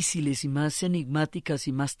 más difíciles y más enigmáticas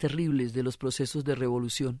y más terribles de los procesos de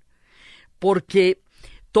revolución. Porque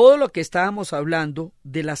todo lo que estábamos hablando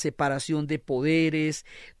de la separación de poderes,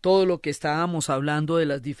 todo lo que estábamos hablando de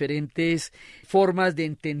las diferentes formas de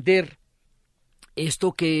entender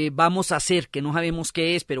esto que vamos a hacer, que no sabemos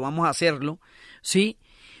qué es, pero vamos a hacerlo, ¿sí?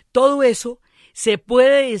 Todo eso se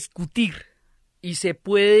puede discutir y se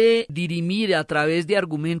puede dirimir a través de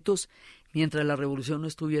argumentos mientras la revolución no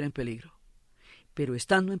estuviera en peligro. Pero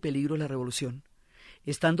estando en peligro la revolución,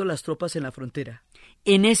 estando las tropas en la frontera,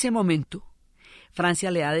 en ese momento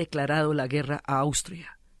Francia le ha declarado la guerra a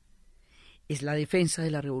Austria. Es la defensa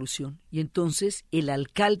de la revolución. Y entonces el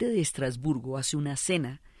alcalde de Estrasburgo hace una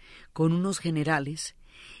cena con unos generales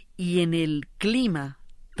y en el clima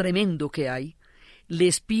tremendo que hay,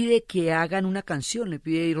 les pide que hagan una canción, le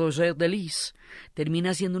pide Roger de Lis,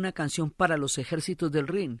 termina siendo una canción para los ejércitos del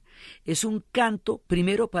Rin. Es un canto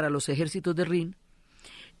primero para los ejércitos del Rin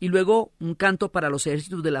y luego un canto para los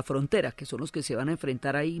ejércitos de la frontera, que son los que se van a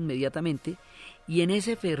enfrentar ahí inmediatamente, y en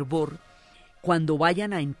ese fervor, cuando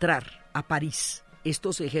vayan a entrar a París,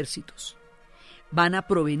 estos ejércitos van a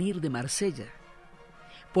provenir de Marsella.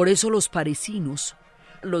 Por eso los parisinos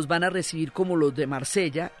los van a recibir como los de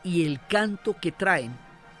Marsella y el canto que traen,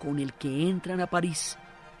 con el que entran a París,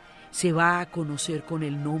 se va a conocer con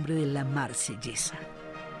el nombre de la Marsellesa.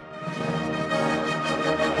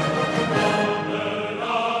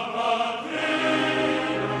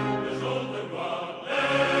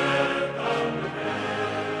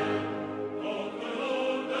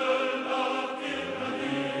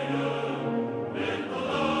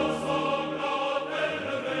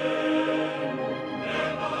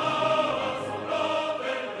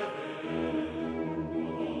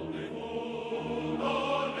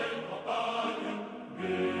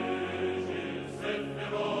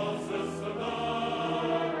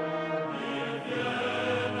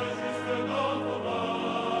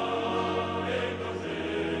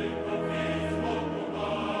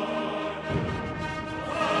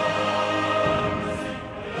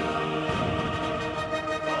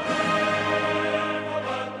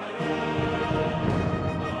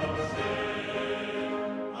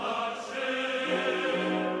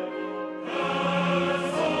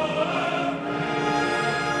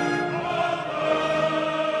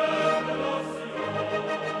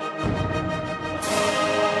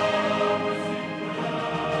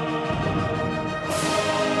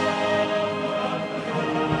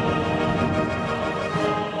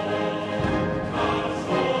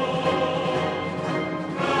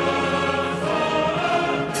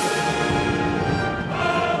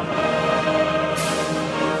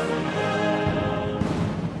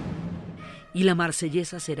 Y la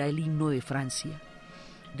Marsellesa será el himno de Francia.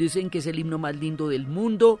 Dicen que es el himno más lindo del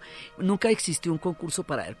mundo. Nunca existió un concurso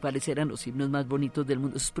para ver cuáles eran los himnos más bonitos del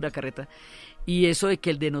mundo. Eso es pura carreta. Y eso de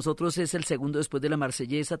que el de nosotros es el segundo después de la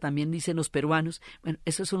Marsellesa, también dicen los peruanos. Bueno,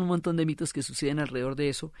 esos son un montón de mitos que suceden alrededor de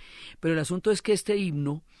eso. Pero el asunto es que este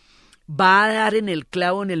himno va a dar en el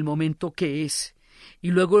clavo en el momento que es.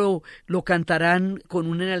 Y luego lo cantarán con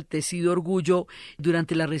un enaltecido orgullo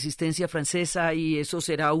durante la resistencia francesa, y eso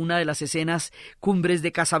será una de las escenas cumbres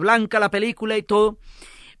de Casablanca, la película y todo.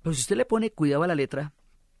 Pero si usted le pone cuidado a la letra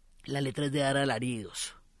es de dar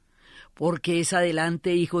alaridos, porque es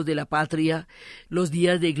adelante, hijos de la patria, los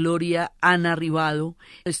días de gloria han arribado,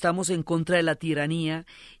 estamos en contra de la tiranía,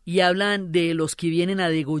 y hablan de los que vienen a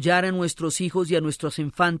degollar a nuestros hijos y a nuestros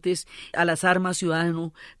infantes, a las armas,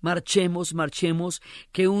 ciudadanos, marchemos, marchemos,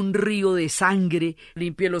 que un río de sangre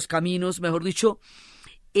limpie los caminos, mejor dicho,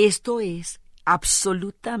 esto es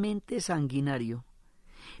absolutamente sanguinario,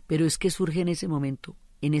 pero es que surge en ese momento,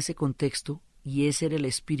 en ese contexto, y ese era el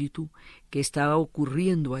espíritu que estaba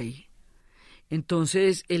ocurriendo ahí.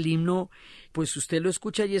 Entonces el himno, pues usted lo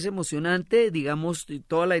escucha y es emocionante, digamos,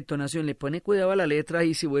 toda la entonación, le pone cuidado a la letra y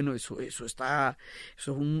dice, bueno, eso es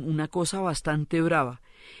una cosa bastante brava.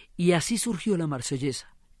 Y así surgió la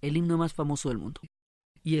Marsellesa, el himno más famoso del mundo.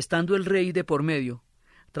 Y estando el rey de por medio,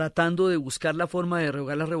 tratando de buscar la forma de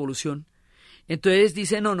derogar la revolución, entonces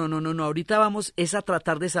dice, no, ahorita vamos es a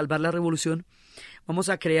tratar de salvar la revolución, vamos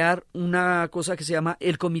a crear una cosa que se llama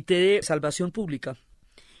el Comité de Salvación Pública.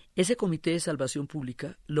 Ese Comité de Salvación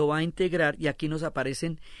Pública lo va a integrar, y aquí nos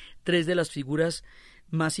aparecen tres de las figuras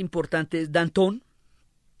más importantes. Danton,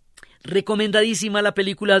 recomendadísima la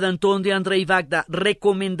película Danton de André Bagda,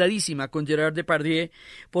 recomendadísima con Gerard Depardieu,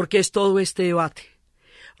 porque es todo este debate.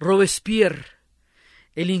 Robespierre,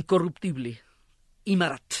 el incorruptible, y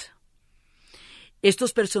Marat.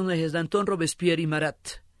 Estos personajes, Danton, Robespierre y Marat,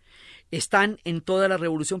 están en toda la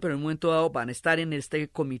revolución, pero en un momento dado van a estar en este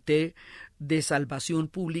Comité de Salvación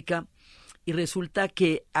Pública, y resulta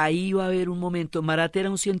que ahí va a haber un momento. Marat era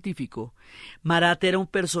un científico, Marat era un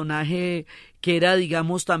personaje que era,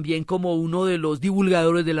 digamos, también como uno de los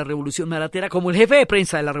divulgadores de la revolución. Marat era como el jefe de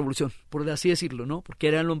prensa de la revolución, por así decirlo, ¿no? Porque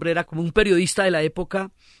el hombre era como un periodista de la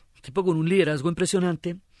época, tipo con un liderazgo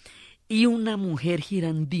impresionante, y una mujer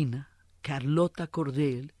girandina, Carlota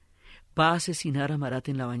Cordel, va a asesinar a Marat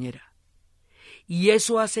en la bañera. Y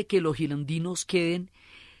eso hace que los girondinos queden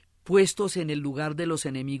puestos en el lugar de los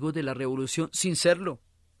enemigos de la revolución, sin serlo,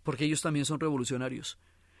 porque ellos también son revolucionarios,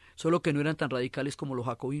 solo que no eran tan radicales como los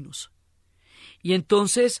jacobinos. Y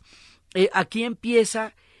entonces aquí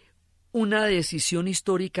empieza una decisión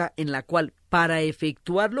histórica en la cual, para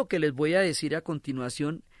efectuar lo que les voy a decir a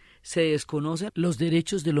continuación, se desconocen los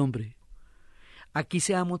derechos del hombre. Aquí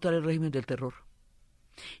se va a montar el régimen del terror.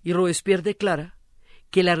 Y Robespierre declara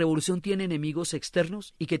que la revolución tiene enemigos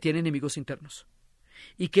externos y que tiene enemigos internos,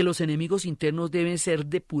 y que los enemigos internos deben ser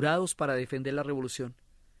depurados para defender la revolución.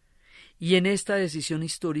 Y en esta decisión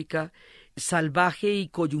histórica, salvaje y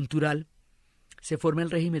coyuntural, se forma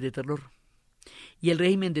el régimen de terror. Y el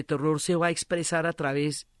régimen de terror se va a expresar a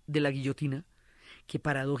través de la guillotina, que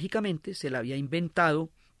paradójicamente se la había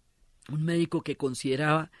inventado un médico que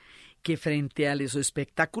consideraba que frente a los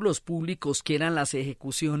espectáculos públicos que eran las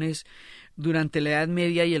ejecuciones durante la Edad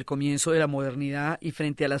Media y el comienzo de la modernidad, y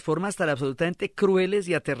frente a las formas tan absolutamente crueles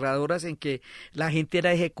y aterradoras en que la gente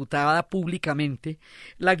era ejecutada públicamente,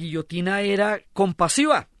 la guillotina era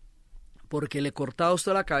compasiva, porque le cortaba a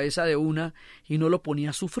usted la cabeza de una y no lo ponía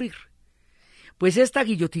a sufrir. Pues esta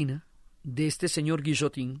guillotina, de este señor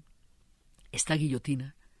Guillotín, esta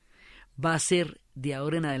guillotina va a ser de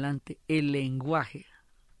ahora en adelante el lenguaje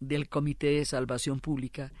del Comité de Salvación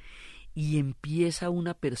Pública, y empieza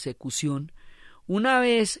una persecución. Una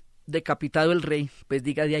vez decapitado el rey, pues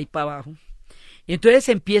diga de ahí para abajo, entonces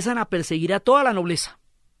empiezan a perseguir a toda la nobleza,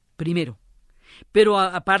 primero, pero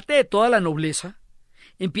aparte de toda la nobleza,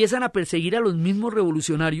 empiezan a perseguir a los mismos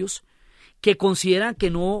revolucionarios que consideran que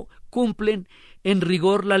no cumplen en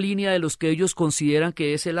rigor la línea de los que ellos consideran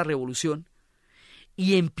que es la revolución,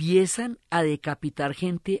 y empiezan a decapitar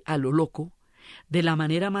gente a lo loco, de la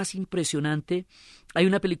manera más impresionante. Hay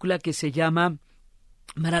una película que se llama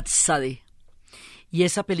Marat Sade, y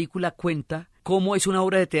esa película cuenta cómo es una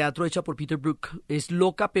obra de teatro hecha por Peter Brook, es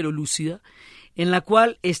loca pero lúcida, en la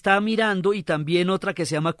cual está mirando, y también otra que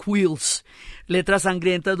se llama Quills, Letras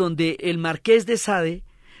Sangrientas, donde el marqués de Sade,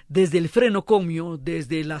 desde el frenocomio,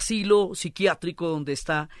 desde el asilo psiquiátrico donde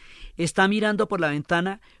está mirando por la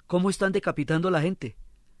ventana cómo están decapitando a la gente.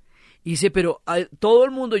 Y dice, pero a todo el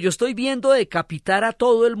mundo, yo estoy viendo decapitar a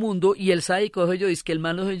todo el mundo, y el sádico soy yo, dice que el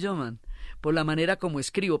malo soy yo, man, por la manera como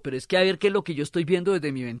escribo, pero es que a ver qué es lo que yo estoy viendo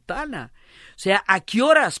desde mi ventana. O sea, ¿a qué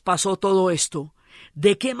horas pasó todo esto?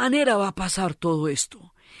 ¿De qué manera va a pasar todo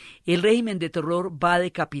esto? El régimen de terror va a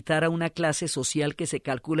decapitar a una clase social que se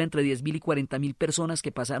calcula entre 10.000 y 40.000 personas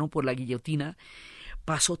que pasaron por la guillotina.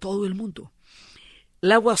 Pasó todo el mundo.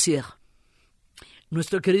 Lavoisier,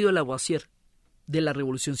 nuestro querido Lavoisier, de la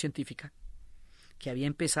Revolución Científica, que había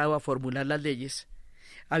empezado a formular las leyes,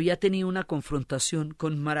 había tenido una confrontación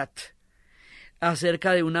con Marat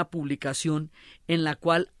acerca de una publicación en la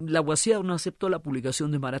cual Lavoisier no aceptó la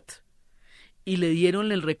publicación de Marat, y le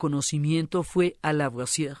dieron el reconocimiento fue a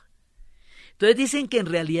Lavoisier, Entonces dicen que en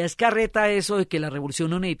realidad es carreta eso de que la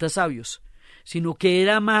revolución no necesita sabios, sino que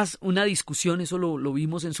era más una discusión, eso lo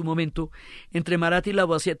vimos en su momento, entre Marat y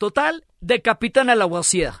Lavoisier. Total, decapitan a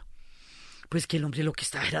Lavoisier. Pues que el hombre lo que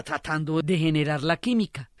estaba era tratando de generar la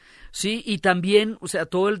química, ¿sí? Y también, o sea,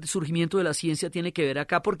 todo el surgimiento de la ciencia tiene que ver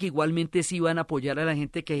acá, porque igualmente sí iban a apoyar a la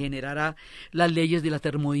gente que generara las leyes de la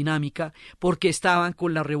termodinámica, porque estaban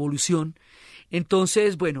con la revolución.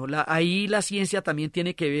 Entonces, bueno, ahí la ciencia también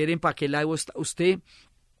tiene que ver en para qué lado está usted.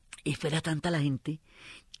 Y fuera tanta la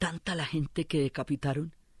gente que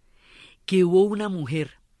decapitaron, que hubo una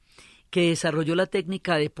mujer que desarrolló la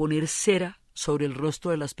técnica de poner cera sobre el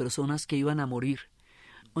rostro de las personas que iban a morir,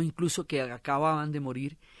 o incluso que acababan de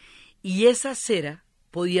morir, y esa cera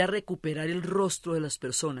podía recuperar el rostro de las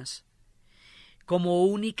personas como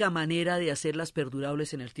única manera de hacerlas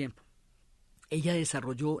perdurables en el tiempo. Ella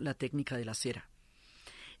desarrolló la técnica de la cera.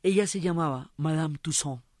 Ella se llamaba Madame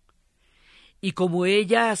Tussaud. Y como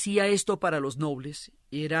ella hacía esto para los nobles,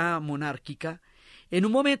 era monárquica, en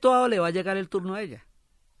un momento dado le va a llegar el turno a ella.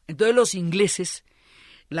 Entonces los ingleses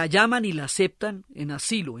la llaman y la aceptan en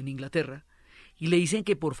asilo en Inglaterra y le dicen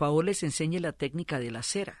que por favor les enseñe la técnica de la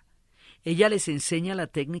cera. Ella les enseña la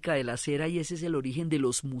técnica de la cera y ese es el origen de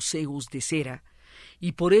los museos de cera.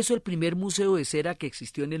 Y por eso el primer museo de cera que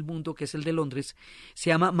existió en el mundo, que es el de Londres,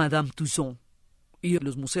 se llama Madame Tussaud. Y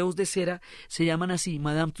los museos de cera se llaman así,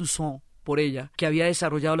 Madame Tussaud, por ella, que había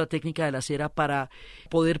desarrollado la técnica de la cera para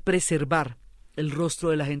poder preservar el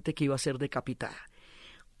rostro de la gente que iba a ser decapitada.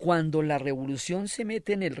 Cuando la revolución se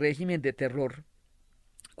mete en el régimen de terror,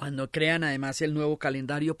 cuando crean además el nuevo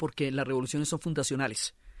calendario, porque las revoluciones son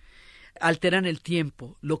fundacionales, alteran el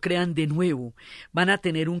tiempo, lo crean de nuevo, van a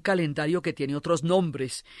tener un calendario que tiene otros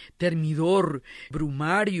nombres, termidor,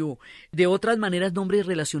 brumario, de otras maneras nombres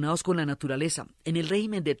relacionados con la naturaleza. En el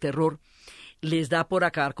régimen de terror les da por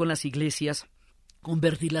acabar con las iglesias,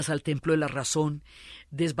 convertirlas al templo de la razón,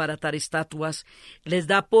 desbaratar estatuas, les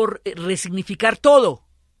da por resignificar todo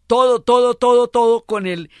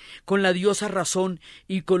con la diosa razón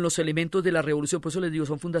y con los elementos de la revolución. Por eso les digo,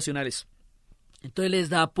 son fundacionales. Entonces les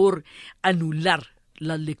da por anular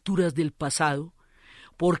las lecturas del pasado,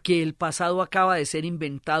 porque el pasado acaba de ser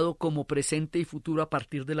inventado como presente y futuro a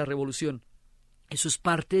partir de la revolución. Eso es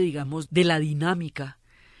parte, digamos, de la dinámica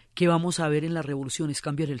que vamos a ver en las revoluciones,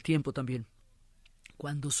 cambiar el tiempo también.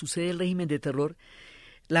 Cuando sucede el régimen de terror,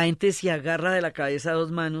 la gente se agarra de la cabeza a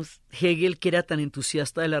dos manos. Hegel, que era tan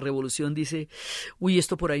entusiasta de la revolución, dice, uy,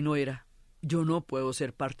 esto por ahí no era. Yo no puedo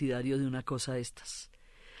ser partidario de una cosa de estas.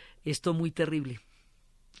 Esto muy terrible.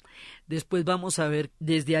 Después vamos a ver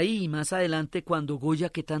desde ahí y más adelante cuando Goya,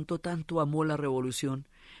 que tanto amó la revolución,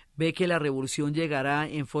 ve que la revolución llegará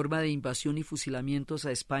en forma de invasión y fusilamientos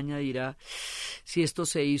a España, dirá, si esto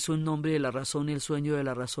se hizo en nombre de la razón, el sueño de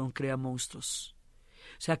la razón crea monstruos.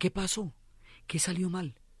 O sea, ¿qué pasó? ¿Qué salió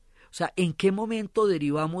mal? O sea, ¿en qué momento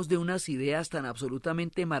derivamos de unas ideas tan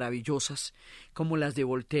absolutamente maravillosas como las de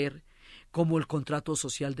Voltaire, como el contrato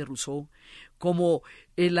social de Rousseau, como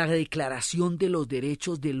la declaración de los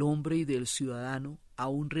derechos del hombre y del ciudadano, a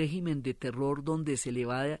un régimen de terror donde se le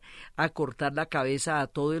va a cortar la cabeza a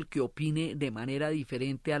todo el que opine de manera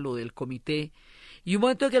diferente a lo del comité, y un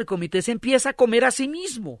momento en que el comité se empieza a comer a sí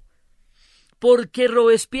mismo, porque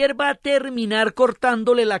Robespierre va a terminar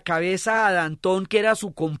cortándole la cabeza a Danton, que era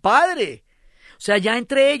su compadre. O sea, ya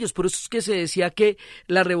entre ellos, por eso es que se decía que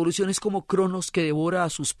la revolución es como Cronos que devora a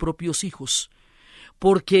sus propios hijos,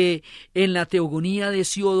 porque en la teogonía de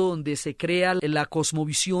Hesiodo, donde se crea la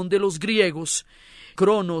cosmovisión de los griegos,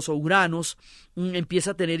 Cronos o Uranos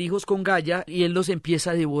empieza a tener hijos con Gaia y él los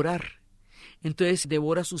empieza a devorar. Entonces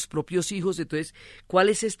devora a sus propios hijos. Entonces, ¿cuál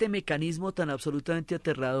es este mecanismo tan absolutamente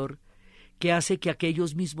aterrador que hace que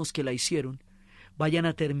aquellos mismos que la hicieron vayan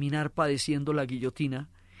a terminar padeciendo la guillotina,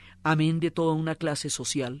 amén de toda una clase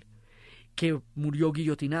social que murió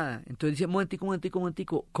guillotinada? Entonces dice,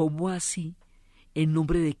 momentico, ¿cómo así? ¿En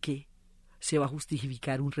nombre de qué se va a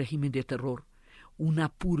justificar un régimen de terror? Una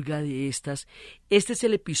purga de estas. Este es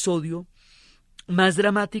el episodio más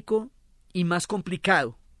dramático y más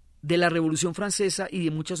complicado de la Revolución Francesa y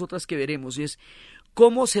de muchas otras que veremos, y es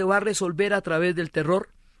cómo se va a resolver a través del terror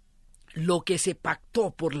lo que se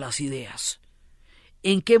pactó por las ideas.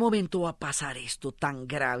 ¿En qué momento va a pasar esto tan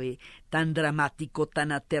grave, tan dramático,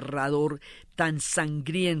 tan aterrador, tan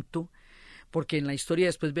sangriento? Porque en la historia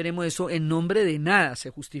después veremos eso, en nombre de nada se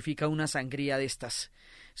justifica una sangría de estas.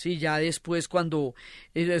 Sí, ya después cuando,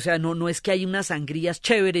 o sea, no es que hay unas sangrías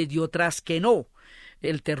chéveres y otras que no.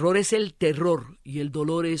 El terror es el terror y el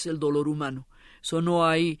dolor es el dolor humano. Eso no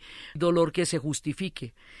hay dolor que se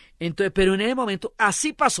justifique. Entonces, pero en ese momento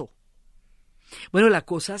así pasó. Bueno, la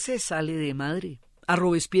cosa se sale de madre. A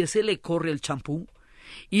Robespierre se le corre el champú.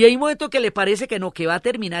 Y hay un momento que le parece que no, que va a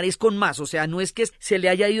terminar es con más. O sea, no es que se le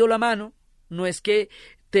haya ido la mano, no es que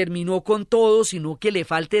terminó con todo, sino que le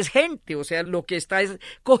falta es gente. O sea, lo que está es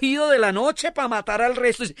cogido de la noche para matar al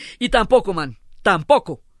resto. Y tampoco, man,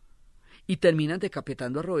 tampoco. Y terminan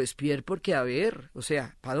decapitando a Robespierre porque, a ver, o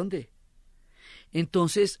sea, ¿para dónde?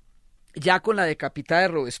 Entonces, ya con la decapitada de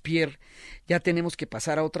Robespierre, ya tenemos que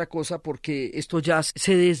pasar a otra cosa porque esto ya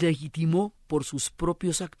se deslegitimó por sus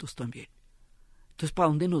propios actos también. Entonces, ¿para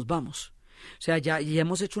dónde nos vamos? O sea, ya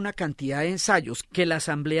hemos hecho una cantidad de ensayos, que la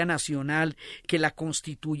Asamblea Nacional, que la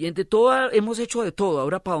Constituyente, hemos hecho de todo.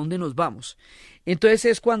 Ahora, ¿para dónde nos vamos? Entonces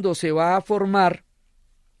es cuando se va a formar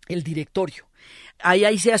el directorio.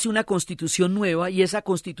 Ahí se hace una constitución nueva y esa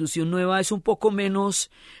constitución nueva es un poco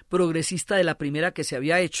menos progresista de la primera que se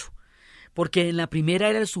había hecho, porque en la primera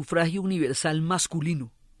era el sufragio universal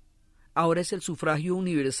masculino, ahora es el sufragio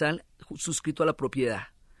universal suscrito a la propiedad.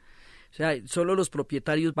 O sea, solo los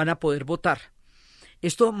propietarios van a poder votar.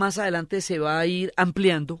 Esto más adelante se va a ir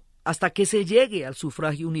ampliando hasta que se llegue al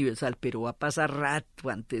sufragio universal, pero va a pasar rato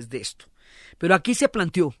antes de esto. Pero aquí se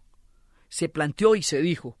planteó y se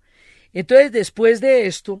dijo. Entonces, después de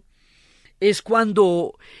esto, es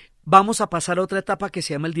cuando vamos a pasar a otra etapa que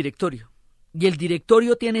se llama el directorio. Y el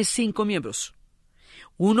directorio tiene 5 miembros.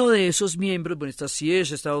 Uno de esos miembros, bueno,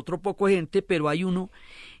 está otro poco gente, pero hay uno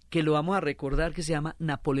que lo vamos a recordar que se llama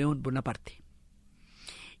Napoleón Bonaparte.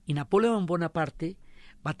 Y Napoleón Bonaparte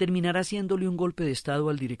va a terminar haciéndole un golpe de estado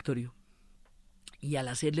al directorio. Y al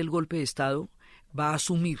hacerle el golpe de estado, va a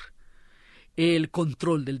asumir el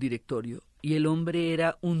control del directorio. Y el hombre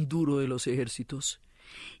era un duro de los ejércitos.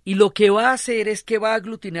 Y lo que va a hacer es que va a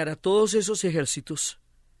aglutinar a todos esos ejércitos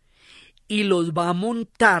y los va a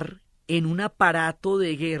montar en un aparato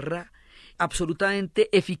de guerra absolutamente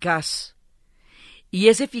eficaz. Y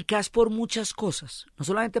es eficaz por muchas cosas, no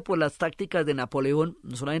solamente por las tácticas de Napoleón,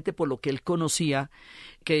 no solamente por lo que él conocía,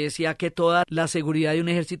 que decía que toda la seguridad de un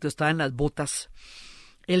ejército estaba en las botas,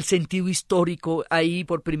 el sentido histórico, ahí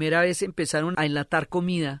por primera vez empezaron a enlatar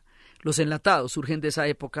comida, los enlatados surgen de esa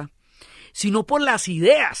época, sino por las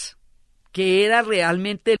ideas, que era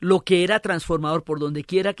realmente lo que era transformador. Por donde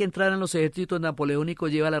quiera que entraran los ejércitos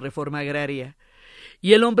napoleónicos lleva la reforma agraria.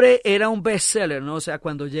 Y el hombre era un bestseller, ¿no? O sea,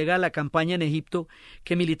 cuando llega la campaña en Egipto,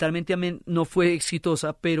 que militarmente no fue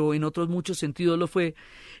exitosa, pero en otros muchos sentidos lo fue,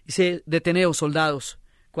 dice: deteneos, soldados,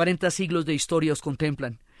 40 siglos de historia os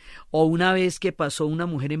contemplan. O una vez que pasó una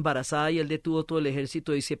mujer embarazada y él detuvo todo el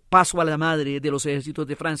ejército, dice: paso a la madre de los ejércitos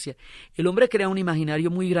de Francia. El hombre crea un imaginario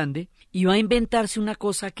muy grande y va a inventarse una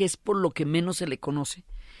cosa que es por lo que menos se le conoce,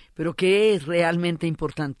 pero que es realmente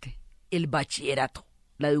importante: el bachillerato,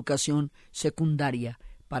 la educación secundaria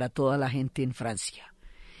para toda la gente en Francia.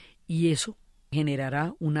 Y eso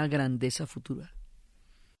generará una grandeza futura.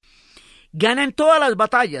 Ganan todas las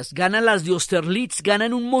batallas, ganan las de Austerlitz,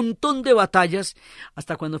 ganan un montón de batallas,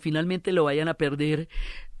 hasta cuando finalmente lo vayan a perder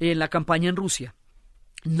en la campaña en Rusia.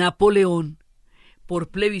 Napoleón,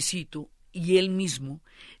 por plebiscito, y él mismo,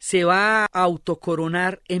 se va a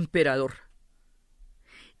autocoronar emperador.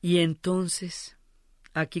 Y entonces,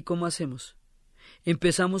 ¿aquí cómo hacemos?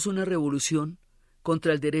 Empezamos una revolución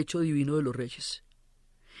contra el derecho divino de los reyes.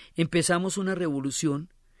 Empezamos una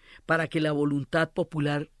revolución para que la voluntad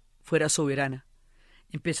popular fuera soberana.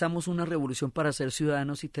 Empezamos una revolución para ser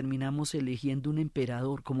ciudadanos y terminamos eligiendo un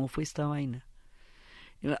emperador. ¿Cómo fue esta vaina?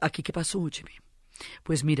 ¿Aquí qué pasó, Chemi?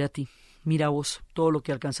 Pues mira a ti, mira vos, todo lo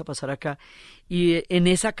que alcanza a pasar acá. Y en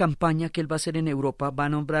esa campaña que él va a hacer en Europa, va a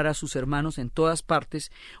nombrar a sus hermanos en todas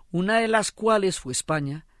partes, una de las cuales fue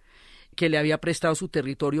España, que le había prestado su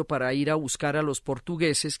territorio para ir a buscar a los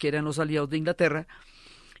portugueses, que eran los aliados de Inglaterra,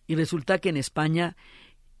 y resulta que en España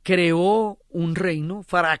creó un reino,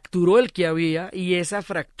 fracturó el que había, y esa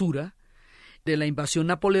fractura de la invasión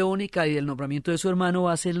napoleónica y del nombramiento de su hermano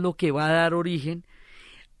va a ser lo que va a dar origen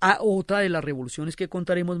a otra de las revoluciones que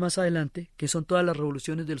contaremos más adelante, que son todas las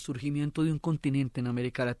revoluciones del surgimiento de un continente en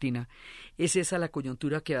América Latina. Es esa la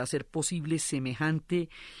coyuntura que va a hacer posible semejante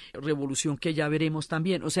revolución que ya veremos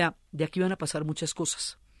también. O sea, de aquí van a pasar muchas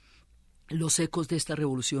cosas. Los ecos de esta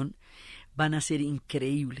revolución van a ser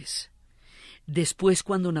increíbles. Después,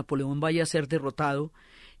 cuando Napoleón vaya a ser derrotado,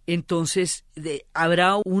 entonces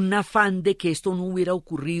habrá un afán de que esto no hubiera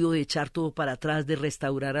ocurrido, de echar todo para atrás, de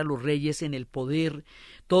restaurar a los reyes en el poder,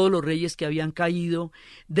 todos los reyes que habían caído,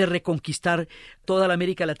 de reconquistar toda la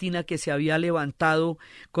América Latina que se había levantado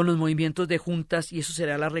con los movimientos de juntas, y eso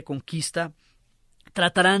será la reconquista.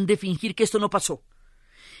 Tratarán de fingir que esto no pasó.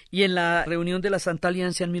 Y en la reunión de la Santa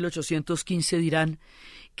Alianza en 1815 dirán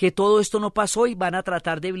que todo esto no pasó y van a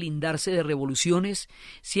tratar de blindarse de revoluciones.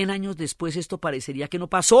 100 años después esto parecería que no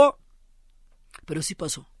pasó, pero sí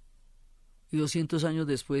pasó. Y 200 años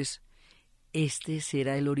después, este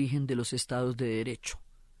será el origen de los estados de derecho.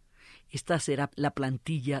 Esta será la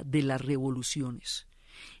plantilla de las revoluciones.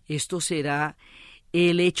 Esto será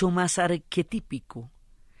el hecho más arquetípico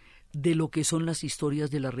de lo que son las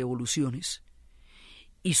historias de las revoluciones.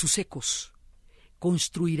 Y sus ecos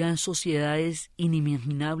construirán sociedades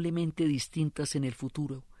inimaginablemente distintas en el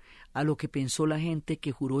futuro a lo que pensó la gente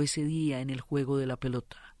que juró ese día en el juego de la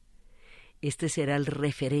pelota. Este será el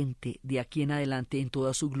referente de aquí en adelante en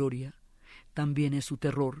toda su gloria, también en su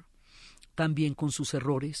terror, también con sus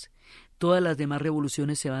errores. Todas las demás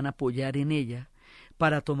revoluciones se van a apoyar en ella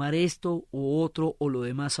para tomar esto o otro o lo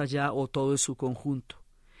de más allá o todo en su conjunto.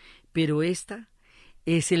 Pero esta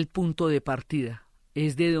es el punto de partida,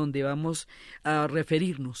 es de donde vamos a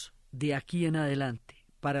referirnos de aquí en adelante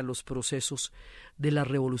para los procesos de las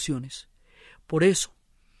revoluciones. Por eso,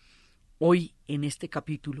 hoy en este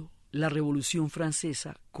capítulo, la Revolución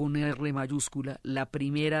Francesa, con R mayúscula, la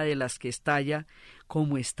primera de las que estalla,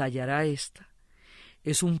 como estallará esta,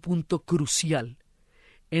 es un punto crucial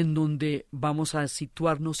en donde vamos a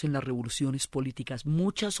situarnos en las revoluciones políticas.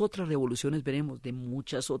 Muchas otras revoluciones veremos, de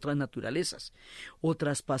muchas otras naturalezas,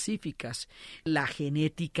 otras pacíficas, la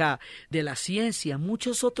genética de la ciencia,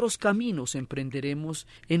 muchos otros caminos emprenderemos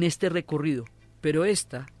en este recorrido, pero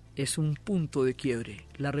esta es un punto de quiebre,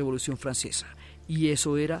 la Revolución Francesa, y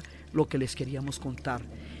eso era lo que les queríamos contar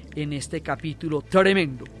en este capítulo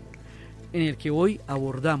tremendo, en el que hoy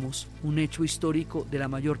abordamos un hecho histórico de la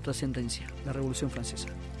mayor trascendencia, la Revolución Francesa.